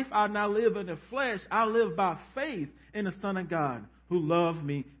life I now live in the flesh, I live by faith in the Son of God, who loved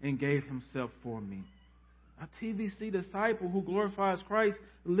me and gave himself for me. A TVC disciple who glorifies Christ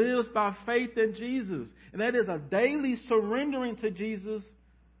lives by faith in Jesus. And that is a daily surrendering to Jesus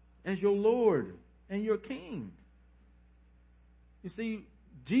as your Lord and your King. You see,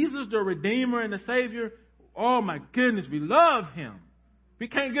 Jesus, the Redeemer and the Savior, oh my goodness, we love him. We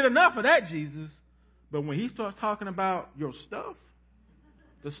can't get enough of that, Jesus. But when he starts talking about your stuff,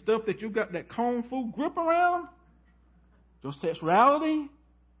 the stuff that you got that kung fu grip around, your sexuality,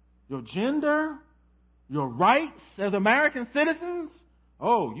 your gender, your rights as American citizens,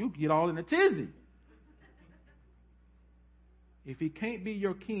 oh, you get all in a tizzy. If he can't be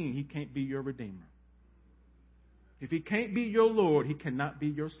your king, he can't be your redeemer. If he can't be your Lord, he cannot be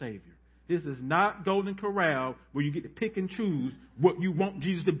your Savior. This is not Golden Corral where you get to pick and choose what you want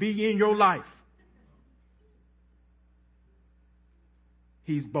Jesus to be in your life.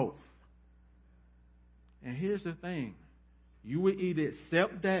 He's both. And here's the thing. You will either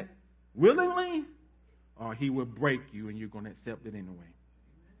accept that willingly or he will break you and you're going to accept it anyway.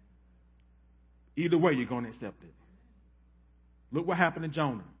 Either way, you're going to accept it. Look what happened to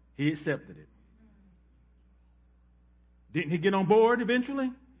Jonah. He accepted it. Didn't he get on board eventually?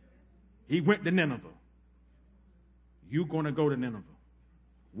 He went to Nineveh. You're going to go to Nineveh.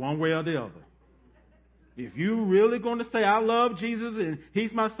 One way or the other. If you're really going to say, I love Jesus and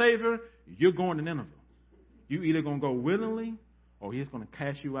he's my Savior, you're going to Nineveh. You're either going to go willingly or he's going to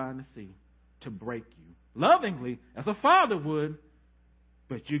cast you out in the sea to break you. Lovingly, as a father would,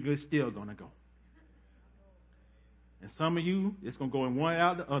 but you're still going to go. And some of you, it's going to go in one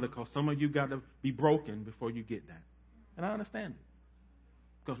out the other because some of you got to be broken before you get that. And I understand it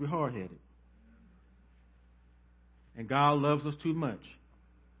because we're hard-headed. And God loves us too much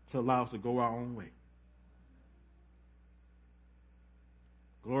to allow us to go our own way.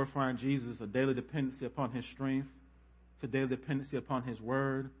 Glorifying Jesus, a daily dependency upon his strength, it's a daily dependency upon his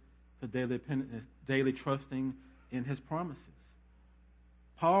word, it's a daily trusting in his promises.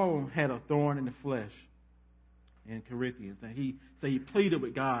 Paul had a thorn in the flesh in Corinthians, and he said he pleaded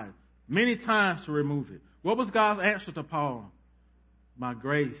with God many times to remove it. What was God's answer to Paul? My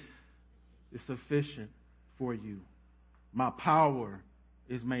grace is sufficient for you. My power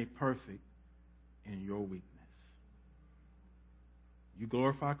is made perfect in your weakness. You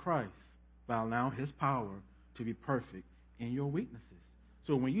glorify Christ by allowing his power to be perfect in your weaknesses.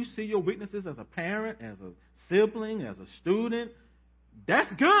 So when you see your weaknesses as a parent, as a sibling, as a student,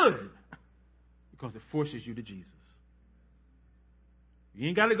 that's good because it forces you to Jesus. You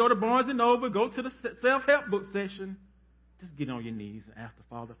ain't got to go to Barnes & Noble, go to the self-help book section. Just get on your knees and ask the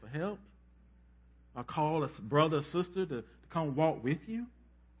Father for help. Or call a brother or sister to come walk with you.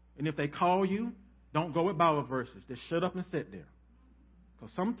 And if they call you, don't go with Bible verses. Just shut up and sit there.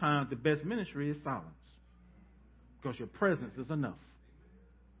 Because sometimes the best ministry is silence. Because your presence is enough.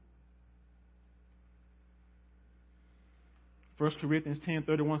 1 Corinthians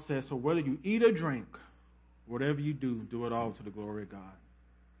 10:31 says, so whether you eat or drink, whatever you do, do it all to the glory of God.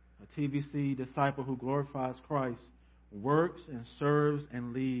 A TVC disciple who glorifies Christ works and serves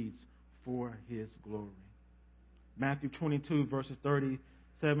and leads for His glory. Matthew 22 verses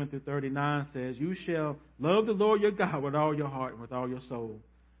 37 through 39 says, you shall love the Lord your God with all your heart and with all your soul.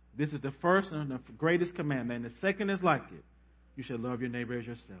 This is the first and the greatest commandment. And the second is like it. You shall love your neighbor as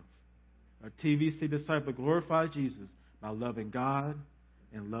yourself. A TVC disciple glorifies Jesus by loving God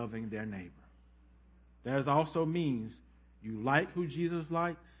and loving their neighbor. That also means you like who Jesus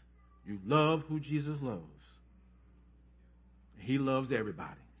likes, you love who Jesus loves. He loves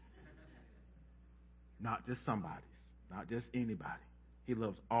everybody. Not just somebody, not just anybody. He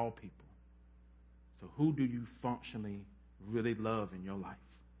loves all people. So who do you functionally really love in your life?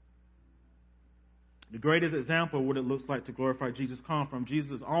 The greatest example of what it looks like to glorify Jesus comes from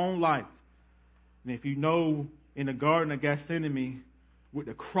Jesus' own life. And if you know, in the Garden of Gethsemane, with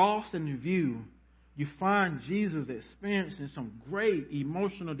the cross in view, you find Jesus experiencing some great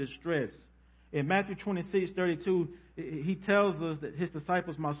emotional distress. In Matthew 26:32, he tells us that his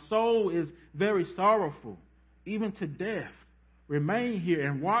disciples, my soul is very sorrowful, even to death. Remain here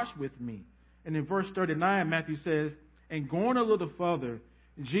and watch with me. And in verse 39, Matthew says, and going a little further,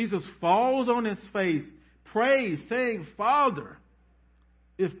 Jesus falls on his face, prays, saying, Father,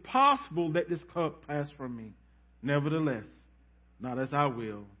 if possible, let this cup pass from me. Nevertheless, not as I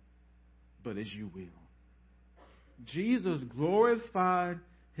will, but as you will. Jesus glorified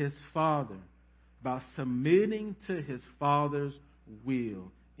his Father by submitting to his Father's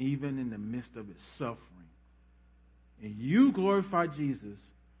will, even in the midst of his suffering. And you glorify Jesus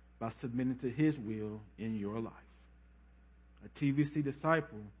by submitting to his will in your life. A TVC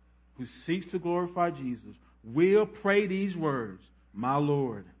disciple who seeks to glorify Jesus will pray these words, my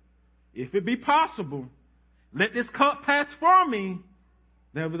Lord, if it be possible, let this cup pass from me.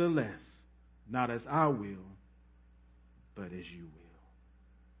 Nevertheless, not as I will, but as you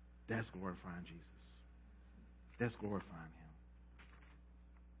will. That's glorifying Jesus. That's glorifying him.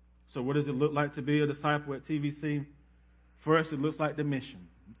 So what does it look like to be a disciple at TVC? First, it looks like the mission.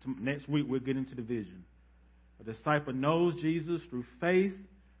 Next week, we'll get into the vision. A disciple knows Jesus through faith.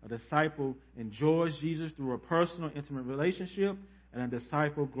 A disciple enjoys Jesus through a personal, intimate relationship. And a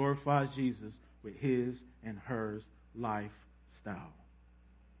disciple glorifies Jesus with his and hers lifestyle.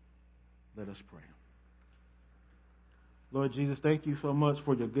 Let us pray. Lord Jesus, thank you so much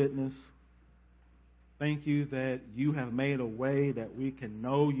for your goodness. Thank you that you have made a way that we can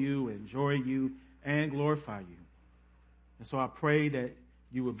know you, enjoy you, and glorify you. And so I pray that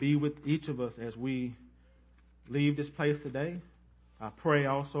you will be with each of us as we leave this place today. I pray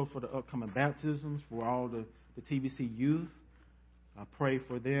also for the upcoming baptisms for all the TVC youth. I pray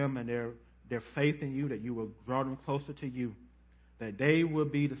for them and their faith in you, that you will draw them closer to you, that they will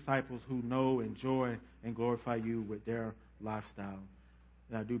be disciples who know, enjoy, and glorify you with their lifestyle.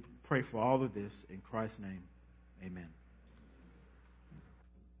 And I do pray for all of this in Christ's name. Amen.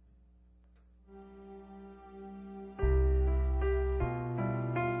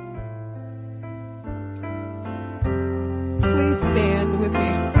 Please stand with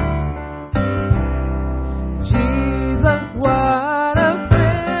me. Jesus, what a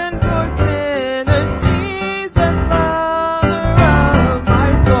friend for sinners. Jesus, lover of my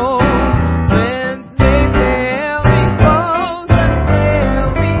soul. Friends may fail me, foes assail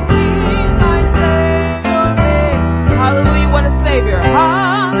me. He's my Savior, name. Hallelujah, what a Savior.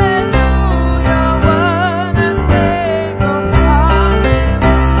 Hallelujah, what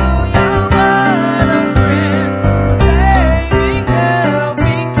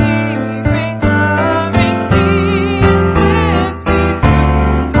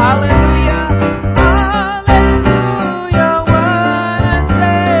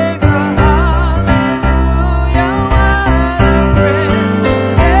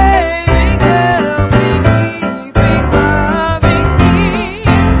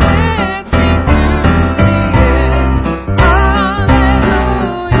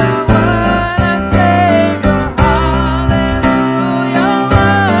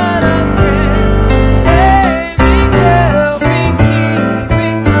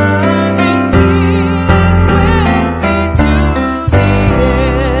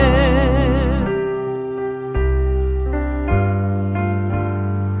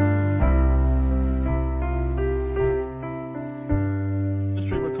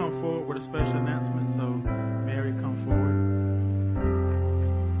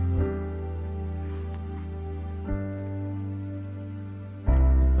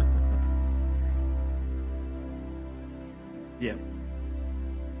Yep.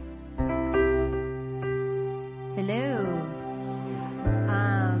 Hello.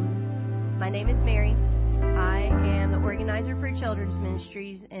 My name is Mary. I am the organizer for Children's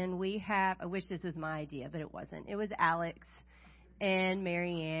Ministries, and we have, I wish this was my idea, but it wasn't. It was Alex and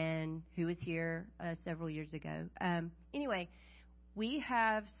Mary Ann, who was here several years ago. Anyway, we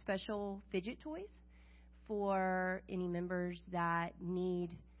have special fidget toys for any members that need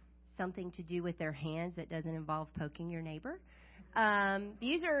something to do with their hands that doesn't involve poking your neighbor.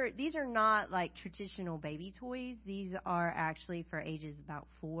 These are not like traditional baby toys. These are actually for ages about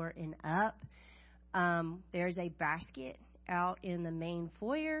 4 and up. There's a basket out in the main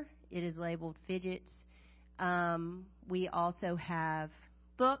foyer. It is labeled fidgets. We also have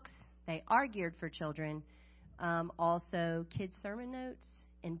books. They are geared for children. Also kids' sermon notes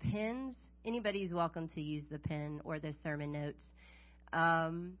and pens. Anybody's welcome to use the pen or the sermon notes.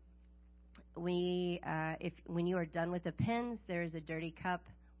 When you are done with the pens, there is a dirty cup.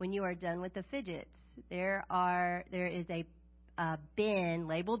 When you are done with the fidgets, there is a bin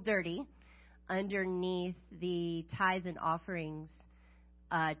labeled dirty underneath the tithes and offerings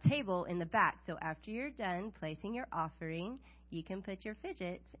table in the back. So after you're done placing your offering, you can put your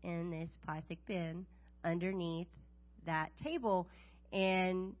fidgets in this plastic bin underneath that table.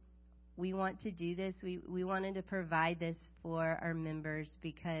 And we want to do this. We wanted to provide this for our members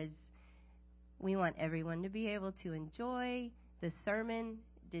because we want everyone to be able to enjoy the sermon,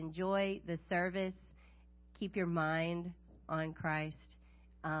 to enjoy the service, keep your mind on Christ,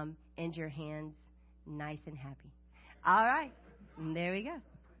 and your hands nice and happy. All right, and there we go.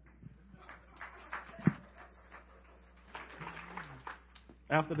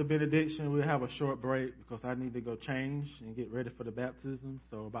 After the benediction, we'll have a short break because I need to go change and get ready for the baptism.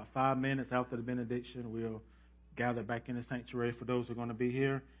 So about 5 minutes after the benediction, we'll gather back in the sanctuary for those who are going to be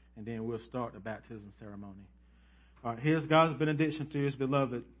here, and then we'll start the baptism ceremony. All right, here's God's benediction to his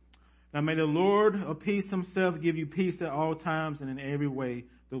beloved. Now may the Lord of peace himself give you peace at all times and in every way.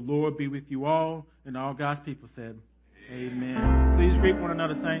 The Lord be with you all, and all God's people said, Amen. Please greet one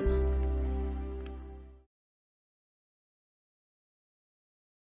another, saints.